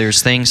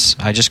 there's things.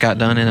 I just got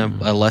done in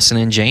a lesson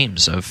in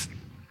James of,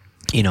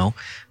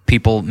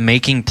 people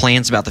making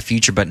plans about the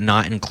future, but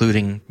not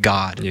including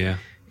God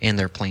in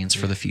their plans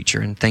for the future,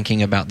 and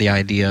thinking about the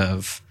idea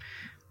of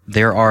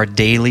there are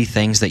daily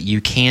things that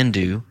you can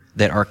do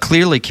that are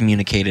clearly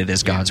communicated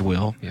as God's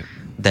will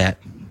that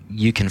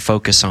you can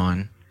focus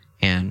on.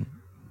 And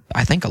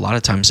I think a lot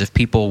of times, if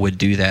people would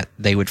do that,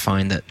 they would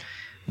find that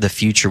the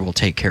future will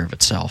take care of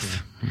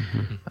itself.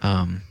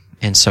 Mm-hmm.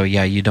 And so,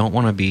 you don't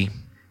want to be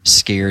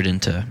scared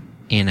into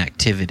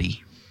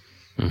inactivity.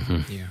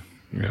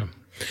 Mm-hmm.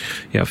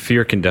 Yeah.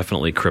 Fear can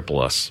definitely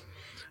cripple us,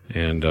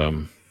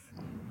 and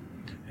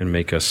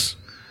make us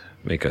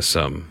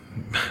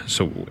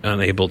so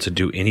unable to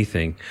do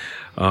anything.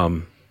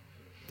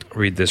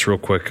 Read this real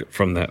quick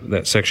from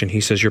that section.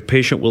 He says, your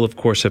patient will, of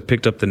course, have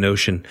picked up the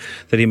notion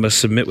that he must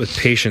submit with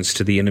patience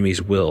to the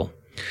enemy's will.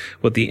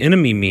 What the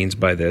enemy means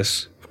by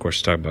this, of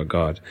course, talking about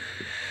God,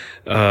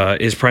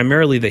 is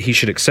primarily that he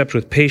should accept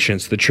with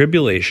patience the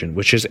tribulation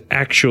which has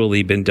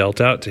actually been dealt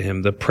out to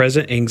him, the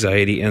present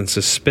anxiety and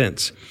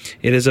suspense.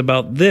 It is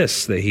about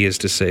this that he is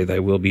to say, thy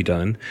will be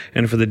done,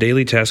 and for the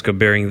daily task of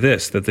bearing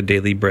this, that the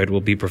daily bread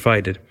will be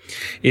provided.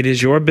 It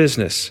is your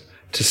business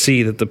to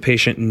see that the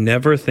patient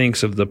never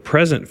thinks of the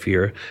present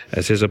fear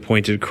as his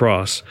appointed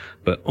cross,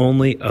 but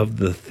only of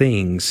the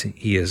things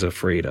he is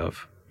afraid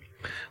of.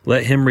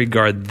 Let him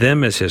regard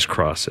them as his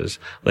crosses.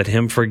 Let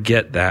him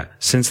forget that,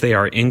 since they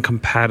are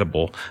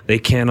incompatible, they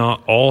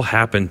cannot all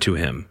happen to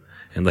him.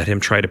 And let him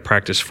try to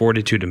practice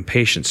fortitude and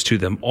patience to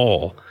them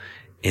all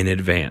in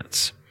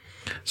advance.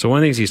 So one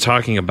of the things he's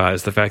talking about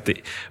is the fact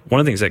that one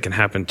of the things that can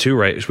happen too,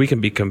 right, is we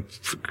can become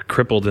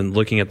crippled in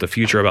looking at the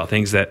future about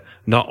things that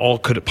not all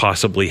could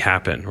possibly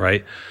happen,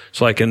 right?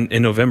 So like in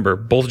November,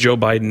 both Joe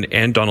Biden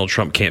and Donald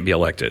Trump can't be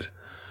elected.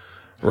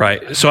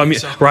 Right. So I mean,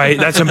 right.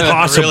 That's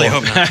impossible. I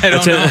really hope not.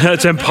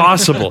 That's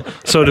impossible.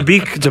 So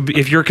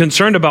if you're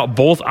concerned about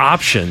both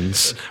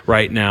options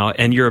right now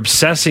and you're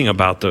obsessing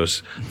about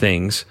those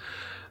things,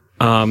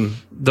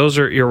 those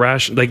are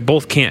irrational. Like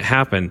both can't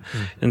happen.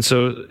 And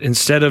so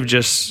instead of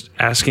just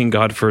asking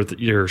God for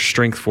your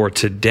strength for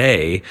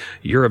today,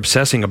 you're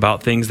obsessing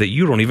about things that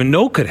you don't even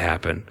know could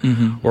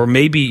happen. Or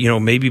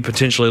maybe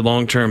potentially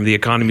long term,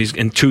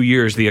 in 2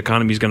 years, the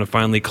economy is going to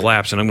finally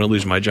collapse and I'm going to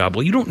lose my job.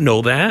 Well, you don't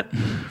know that.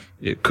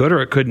 It could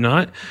or it could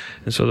not.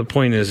 And so the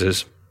point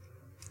is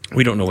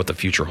we don't know what the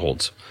future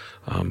holds.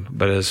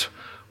 But as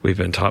we've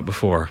been taught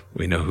before,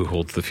 we know who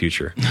holds the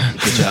future. Good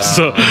job.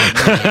 So,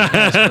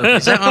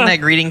 is that on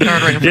that greeting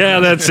card right now?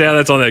 That's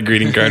on that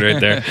greeting card right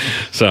there.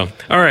 So,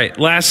 all right.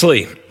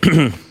 Lastly,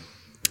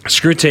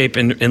 Screwtape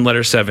in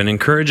letter 7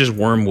 encourages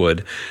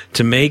Wormwood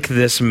to make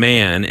this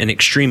man an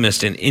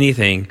extremist in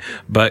anything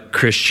but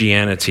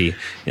Christianity.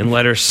 In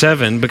letter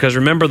 7, because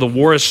remember the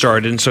war has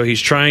started, and so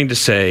he's trying to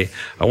say,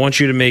 I want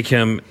you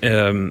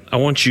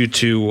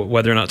to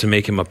whether or not to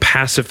make him a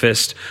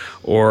pacifist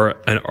or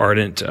an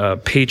ardent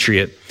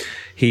patriot.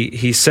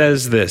 He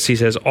says this. He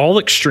says, all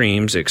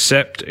extremes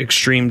except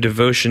extreme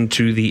devotion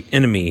to the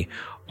enemy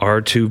are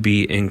to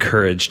be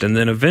encouraged. And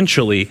then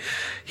eventually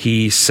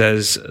he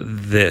says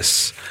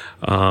this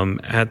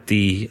at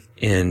the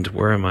end.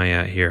 Where am I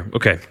at here?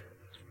 Okay.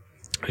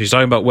 He's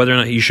talking about whether or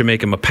not you should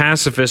make him a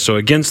pacifist, so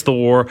against the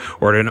war,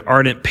 or an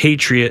ardent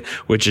patriot,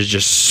 which is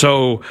just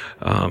so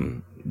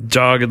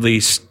doggedly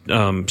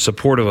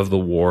supportive of the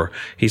war.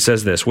 He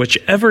says this,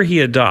 whichever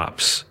he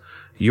adopts,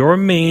 your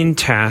main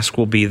task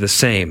will be the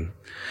same.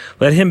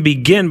 Let him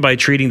begin by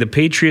treating the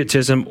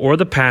patriotism or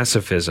the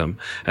pacifism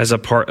as a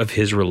part of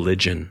his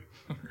religion.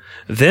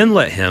 Then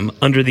let him,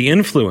 under the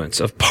influence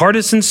of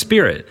partisan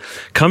spirit,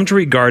 come to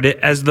regard it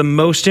as the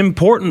most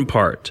important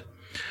part.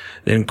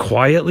 Then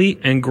quietly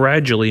and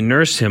gradually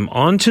nurse him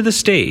onto the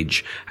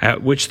stage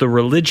at which the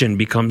religion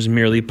becomes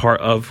merely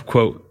part of,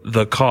 quote,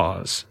 the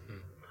cause,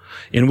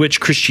 in which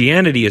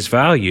Christianity is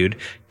valued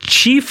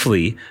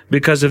chiefly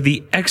because of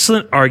the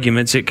excellent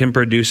arguments it can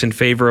produce in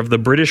favor of the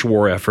British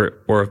war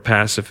effort or of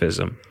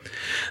pacifism.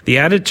 The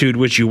attitude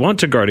which you want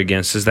to guard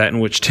against is that in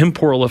which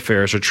temporal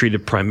affairs are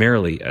treated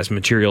primarily as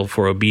material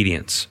for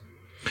obedience.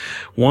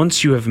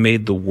 Once you have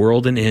made the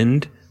world an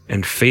end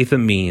and faith a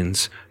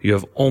means, you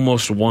have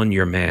almost won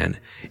your man,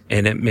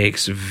 and it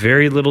makes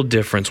very little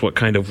difference what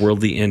kind of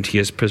worldly end he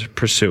is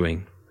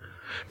pursuing.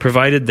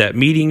 Provided that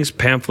meetings,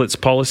 pamphlets,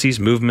 policies,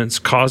 movements,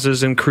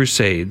 causes, and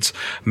crusades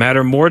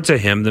matter more to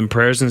him than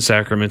prayers and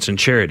sacraments and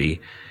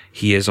charity,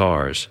 he is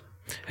ours.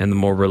 And the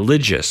more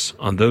religious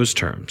on those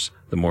terms,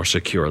 the more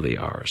securely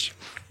ours.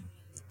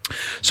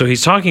 So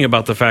he's talking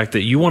about the fact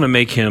that you want to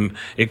make him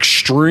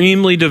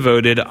extremely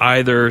devoted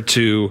either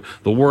to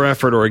the war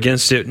effort or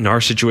against it. In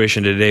our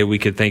situation today, we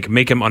could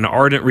make him an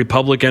ardent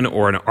Republican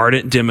or an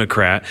ardent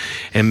Democrat,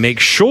 and make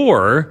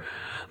sure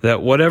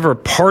that whatever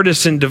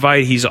partisan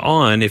divide he's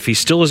on, if he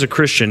still is a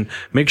Christian,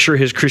 make sure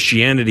his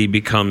Christianity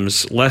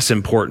becomes less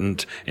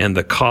important and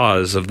the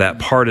cause of that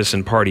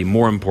partisan party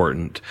more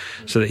important,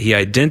 so that he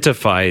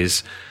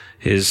identifies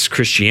his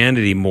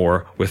Christianity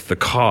more with the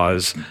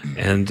cause,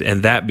 and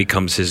that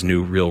becomes his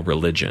new real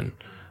religion.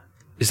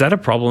 Is that a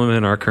problem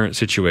in our current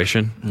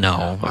situation?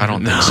 No, I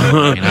don't think so.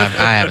 I mean,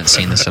 I haven't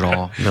seen this at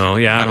all. No,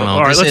 yeah. I don't know.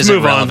 All right, let's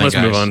move on. Let's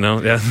move on now.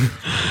 Yeah.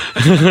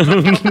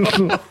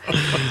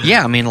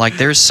 Yeah, I mean, like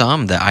there's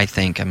some that I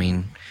think,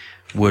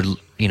 would,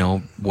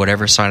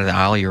 whatever side of the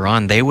aisle you're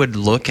on, they would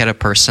look at a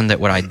person that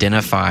would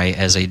identify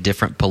as a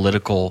different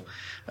political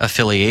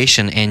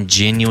affiliation and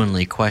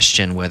genuinely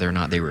question whether or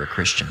not they were a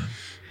Christian.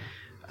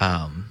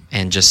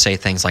 And just say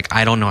things like,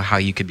 I don't know how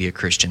you could be a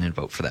Christian and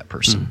vote for that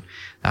person.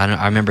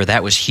 I remember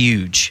that was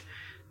huge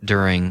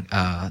during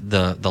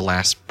the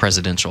last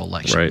presidential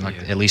election. Right.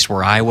 Like, at least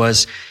where I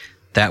was,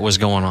 that was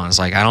going on. It's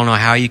like, I don't know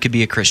how you could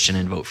be a Christian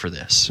and vote for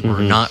this or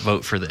not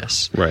vote for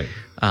this. Right.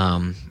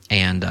 And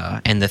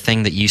the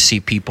thing that you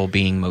see people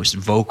being most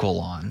vocal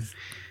on,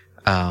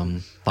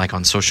 like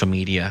on social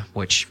media,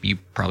 which you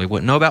probably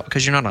wouldn't know about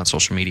because you're not on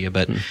social media,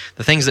 but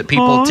the things that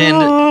people tend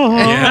to... All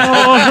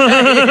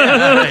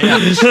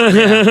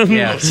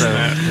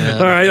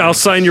right, I'll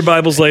sign your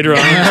Bibles later on.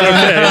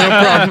 Okay, no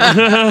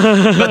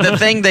problem. But the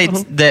thing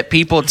that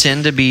people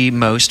tend to be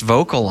most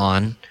vocal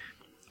on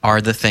are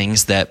the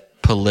things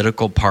that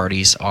political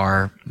parties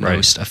are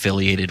most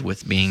affiliated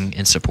with being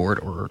in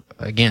support or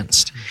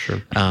against.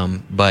 Sure.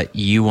 But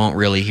you won't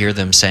really hear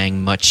them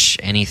saying much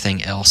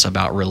anything else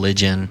about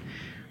religion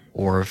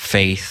or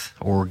faith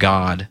or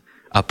God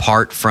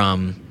apart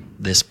from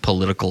this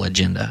political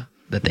agenda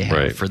that they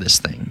have for this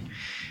thing.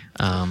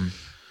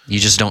 You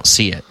just don't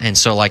see it. And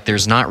so like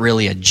there's not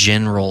really a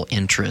general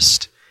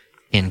interest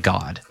in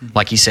God.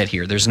 Like he said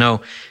here, there's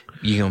no,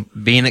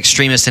 be an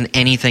extremist in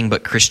anything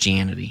but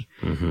Christianity.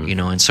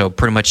 And so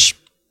pretty much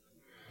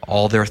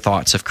all their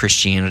thoughts of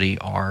Christianity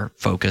are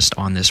focused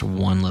on this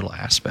one little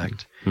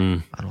aspect. I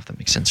don't know if that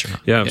makes sense or not.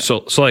 Yeah.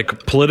 So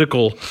like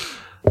political,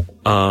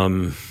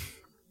 part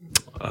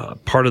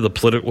of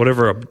the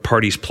whatever a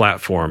party's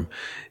platform,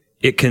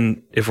 it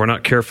can, if we're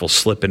not careful,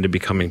 slip into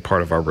becoming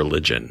part of our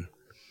religion,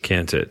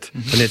 can't it?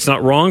 And it's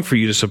not wrong for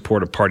you to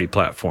support a party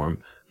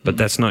platform, but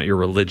that's not your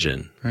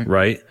religion,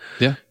 right?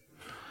 Yeah.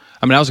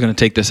 I mean, I was going to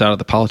take this out of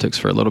the politics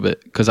for a little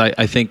bit because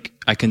I think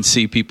I can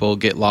see people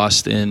get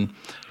lost in,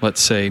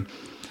 let's say,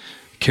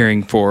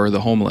 caring for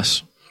the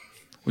homeless,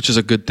 which is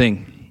a good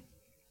thing.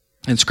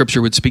 And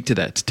Scripture would speak to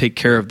that, to take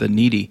care of the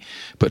needy,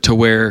 but to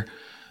where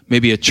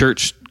maybe a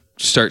church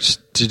starts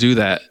to do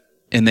that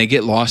and they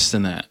get lost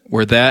in that,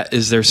 where that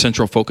is their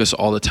central focus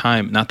all the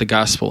time, not the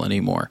gospel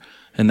anymore.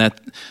 And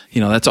that,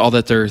 that's all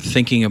that they're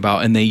thinking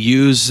about. And they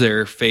use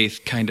their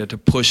faith kind of to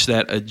push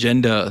that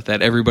agenda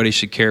that everybody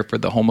should care for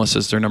the homeless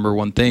as their number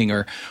one thing,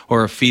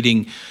 or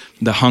feeding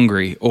the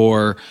hungry,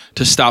 or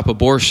to stop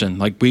abortion.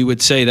 Like we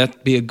would say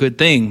that'd be a good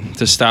thing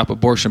to stop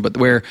abortion, but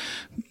where,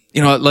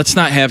 let's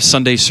not have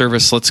Sunday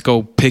service. Let's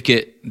go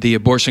picket the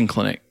abortion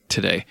clinic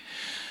today.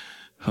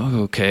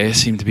 Oh, okay, I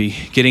seem to be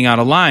getting out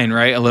of line,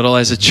 right? A little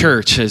as a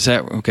church. Is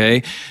that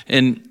okay?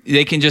 And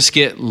they can just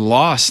get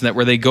lost in that,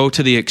 where they go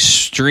to the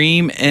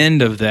extreme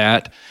end of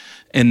that,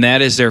 and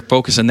that is their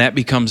focus, and that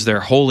becomes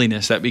their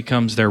holiness, that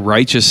becomes their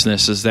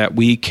righteousness, is that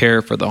we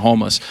care for the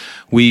homeless.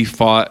 We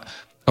fought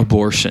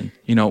abortion.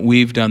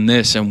 We've done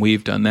this and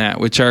we've done that,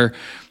 which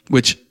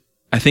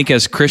I think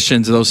as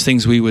Christians, those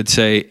things we would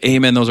say,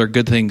 amen, those are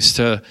good things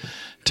to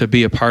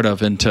be a part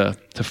of and to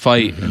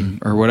fight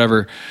or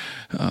whatever.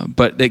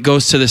 But it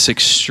goes to this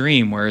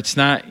extreme where it's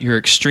not you're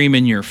extreme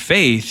in your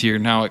faith, you're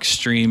now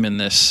extreme in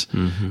this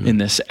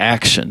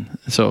action.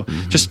 So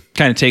just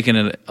kind of taking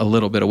it a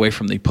little bit away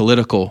from the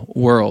political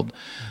world,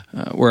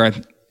 where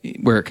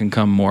it can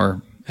come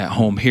more at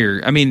home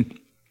here. I mean,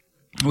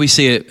 we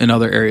see it in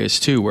other areas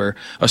too, where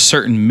a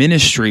certain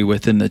ministry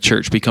within the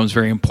church becomes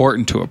very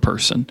important to a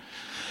person.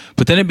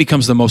 But then it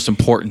becomes the most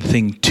important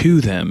thing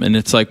to them. And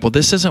it's like, well,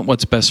 this isn't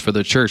what's best for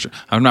the church.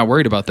 I'm not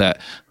worried about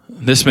that.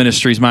 This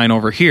ministry is mine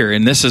over here,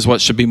 and this is what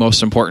should be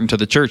most important to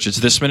the church. It's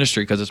this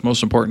ministry because it's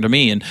most important to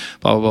me, and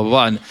blah, blah, blah,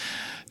 blah. And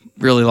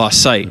really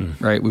lost sight,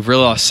 right? We've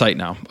really lost sight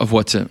now of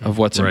what's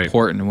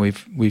important. And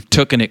we've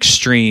took an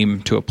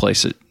extreme to a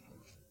place it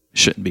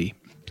shouldn't be.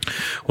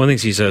 One of the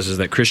things he says is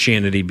that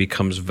Christianity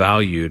becomes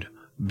valued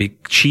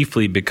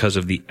chiefly because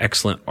of the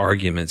excellent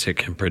arguments it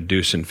can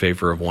produce in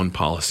favor of one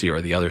policy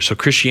or the other. So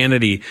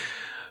Christianity,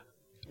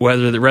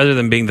 rather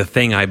than being the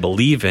thing I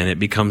believe in, it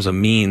becomes a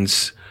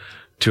means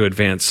to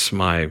advance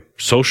my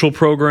social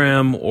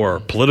program or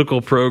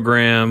political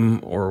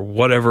program or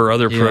whatever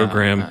other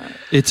program.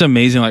 It's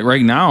amazing. Like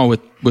right now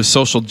with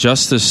social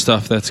justice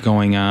stuff that's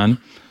going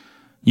on,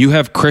 you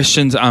have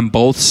Christians on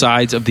both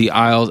sides of the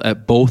aisle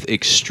at both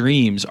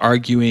extremes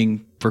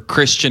arguing for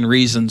Christian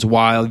reasons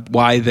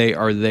why they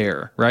are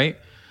there, right?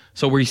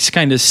 So we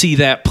kind of see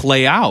that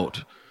play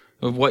out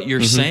of what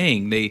you're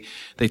saying. They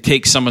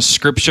take some of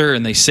Scripture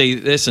and they say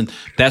this, and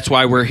that's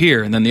why we're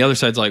here. And then the other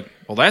side's like,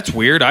 well, that's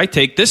weird. I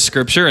take this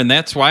Scripture, and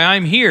that's why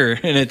I'm here.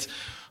 And it's,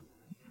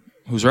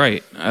 who's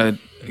right?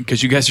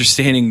 Because you guys are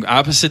standing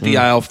opposite the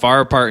aisle,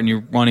 far apart, and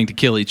you're wanting to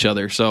kill each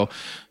other. So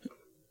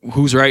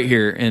who's right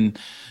here? And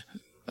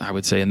I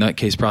would say in that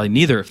case, probably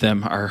neither of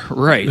them are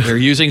right. They're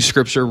using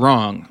Scripture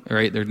wrong,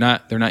 right? They're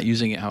not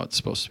using it how it's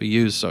supposed to be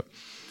used. So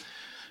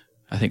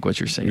I think what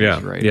you're saying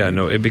is right. Yeah,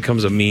 no, it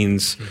becomes a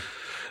means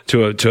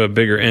to a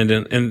bigger end.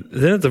 And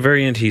then at the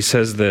very end, he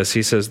says this.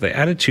 He says, the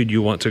attitude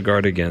you want to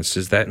guard against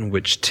is that in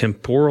which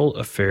temporal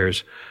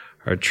affairs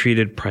are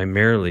treated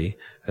primarily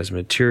as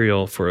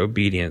material for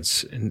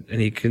obedience. And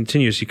he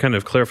continues, he kind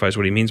of clarifies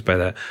what he means by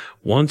that.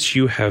 Once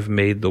you have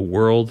made the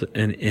world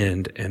an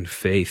end and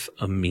faith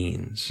a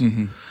means.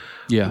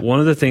 Yeah. One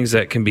of the things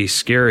that can be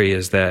scary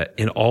is that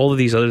in all of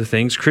these other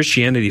things,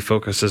 Christianity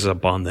focuses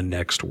upon the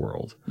next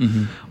world.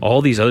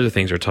 All these other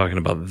things are talking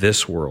about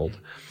this world.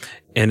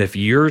 And if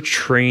you're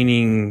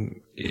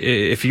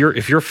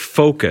if you're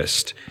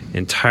focused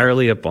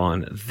entirely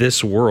upon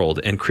this world,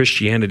 and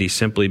Christianity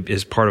simply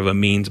is part of a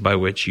means by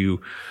which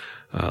you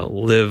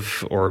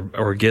live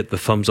or get the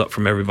thumbs up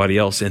from everybody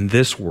else in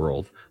this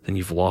world, then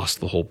you've lost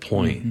the whole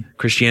point.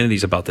 Christianity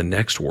is about the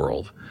next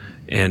world.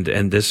 And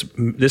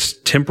this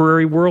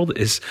temporary world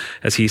is,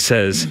 as he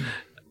says,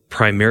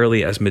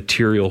 primarily as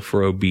material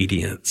for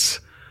obedience,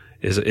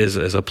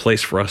 is a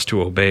place for us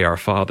to obey our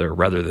Father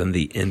rather than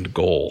the end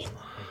goal.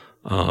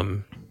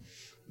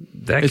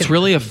 It's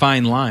really a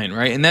fine line,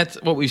 right? And that's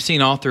what we've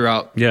seen all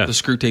throughout the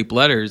Screw Tape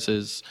letters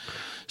is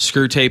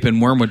Screw Tape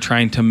and Wormwood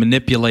trying to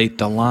manipulate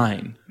the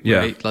line.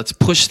 Right? Let's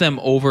push them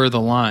over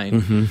the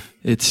line.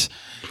 It's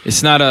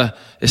not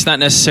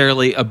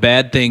necessarily a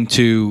bad thing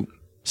to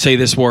say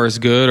this war is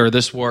good or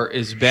this war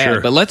is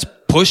bad, but let's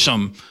push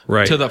them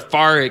Right. to the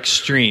far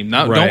extreme.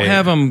 Now, Right. don't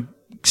have them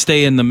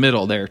stay in the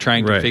middle there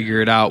trying to Right. figure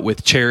it out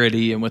with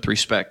charity and with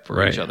respect for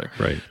Right. each other.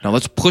 Right. Now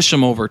let's push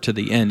them over to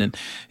the end.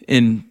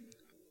 And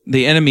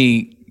the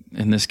enemy,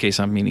 in this case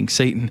I'm meaning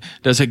Satan,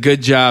 does a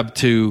good job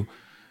to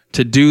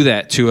do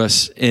that to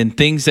us in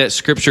things that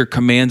Scripture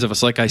commands of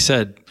us. Like I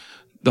said,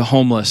 the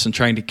homeless and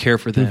trying to care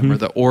for them, or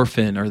the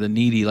orphan or the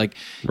needy. Like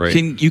Right.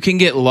 you can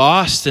get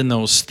lost in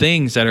those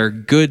things that are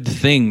good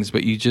things,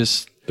 but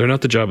They're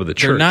not the job of the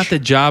church. they're not the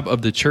job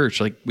of the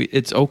church. Like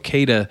it's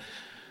okay to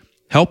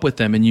help with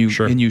them, and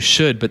you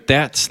should, but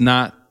that's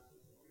not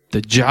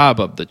the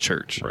job of the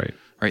church. Right.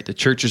 Right. The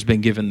church has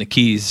been given the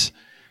keys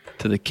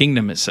to the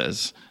kingdom, it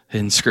says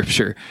in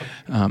Scripture.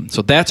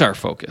 So that's our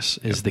focus: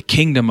 is the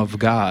kingdom of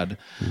God,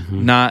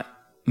 not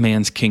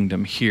man's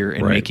kingdom here,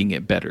 and Right. making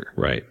it better.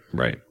 Right.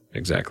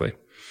 Exactly.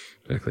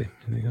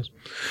 Anything else?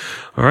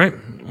 All right.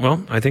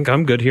 Well, I think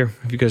I'm good here.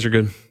 If you guys are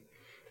good,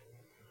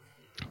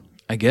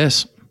 I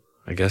guess.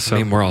 I guess so.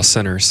 I mean, we're all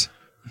sinners.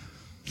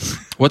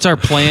 What's our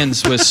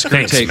plans with Screw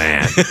Thanks, Tape?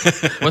 man.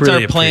 What's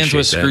Really our plans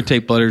with appreciate Screw that.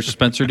 Tape letters?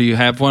 Spencer, do you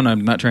have one?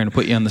 I'm not trying to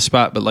put you on the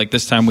spot, but like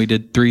this time we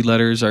did 3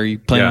 letters. Are you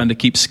planning Yeah. on to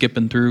keep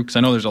skipping through? Because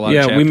I know there's a lot of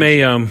Yeah, chapters.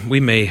 we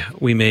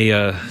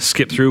may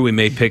skip through. We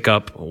may pick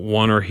up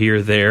one or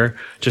here there,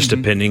 just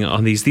depending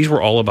on these. These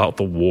were all about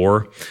the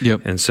war.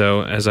 Yep. And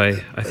so, as I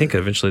think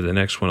eventually the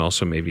next one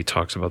also maybe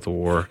talks about the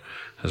war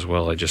as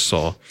well. I just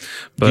saw.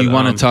 But Do you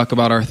want to talk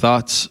about our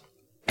thoughts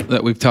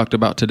that we've talked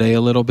about today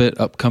a little bit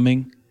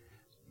upcoming?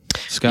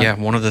 Scott? Yeah,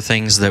 one of the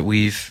things that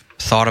we've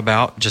thought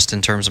about, just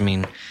in terms, I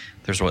mean,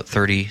 there's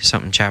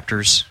 30-something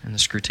chapters in the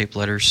Screw Tape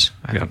letters.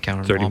 I haven't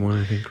counted them all. 31,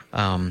 I think.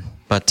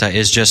 But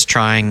is just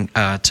trying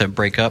to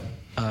break up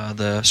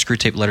the Screw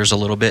Tape letters a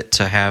little bit,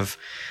 to have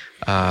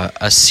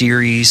a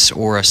series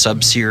or a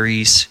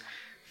sub-series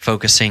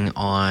focusing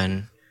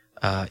on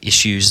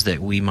issues that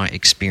we might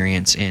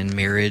experience in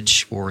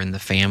marriage or in the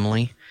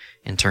family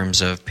in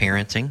terms of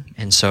parenting.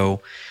 And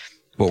so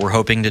what we're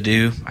hoping to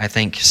do, I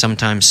think,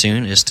 sometime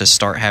soon is to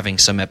start having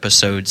some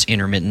episodes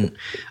intermittent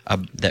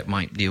that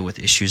might deal with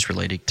issues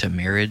related to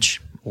marriage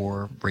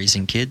or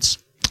raising kids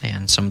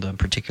and some of the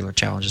particular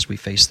challenges we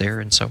face there.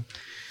 And so,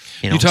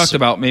 You talked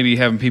about maybe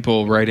having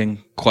people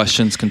writing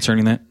questions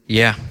concerning that.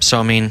 Yeah. So,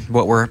 I mean,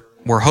 what we're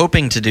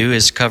hoping to do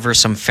is cover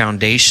some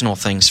foundational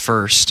things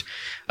first,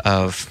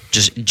 of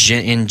just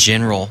in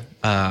general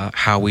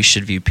how we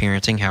should view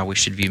parenting, how we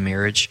should view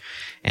marriage,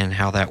 and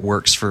how that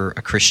works for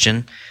a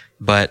Christian.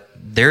 But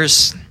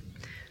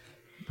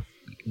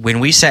when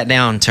we sat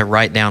down to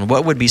write down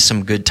what would be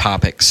some good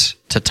topics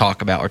to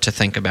talk about or to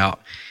think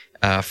about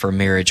for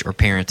marriage or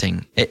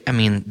parenting,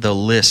 the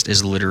list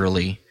is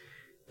literally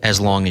as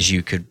long as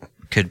you could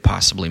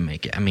possibly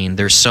make it. I mean,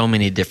 there's so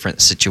many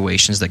different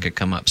situations that could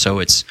come up. So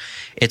it's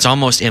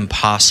almost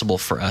impossible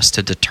for us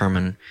to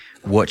determine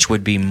which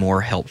would be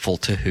more helpful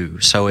to who.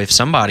 So if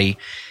somebody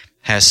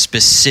has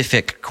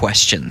specific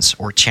questions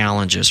or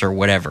challenges or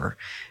whatever,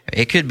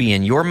 it could be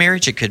in your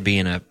marriage, it could be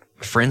in a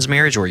friend's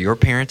marriage, or your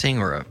parenting,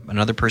 or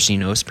another person you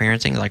know is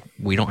parenting. Like,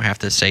 we don't have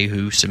to say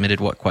who submitted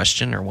what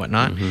question or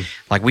whatnot. Mm-hmm.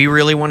 Like, we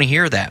really want to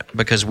hear that,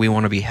 because we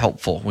want to be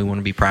helpful. We want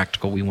to be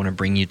practical. We want to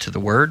bring you to the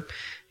Word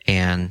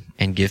and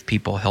give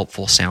people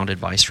helpful, sound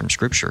advice from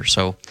Scripture.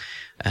 So,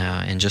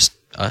 and just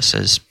us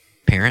as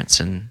parents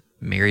and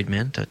married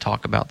men to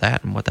talk about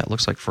that and what that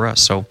looks like for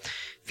us. So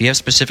if you have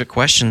specific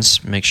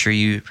questions, make sure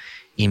you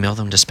email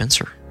them to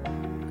Spencer.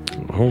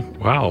 Oh,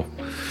 wow.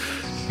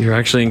 You're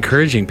actually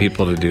encouraging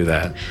people to do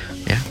that.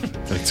 Yeah.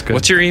 That's good.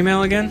 What's your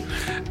email again?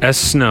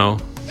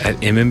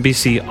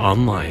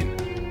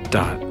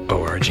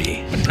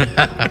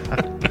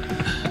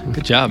 ssnow@mmbconline.org.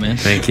 Good job, man.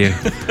 Thank you.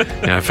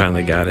 Yeah, I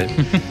finally got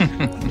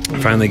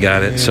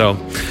it. So,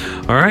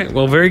 all right.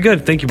 Well, very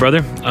good. Thank you,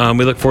 brother.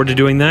 We look forward to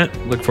doing that.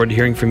 Look forward to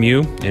hearing from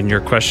you and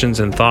your questions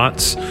and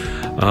thoughts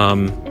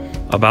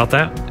about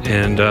that.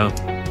 And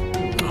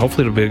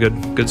hopefully it'll be a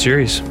good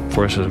series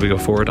for us as we go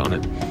forward on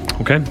it.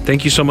 Okay.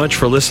 Thank you so much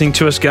for listening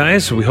to us,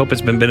 guys. We hope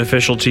it's been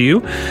beneficial to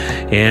you.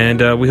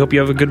 And we hope you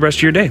have a good rest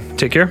of your day.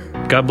 Take care.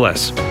 God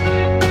bless.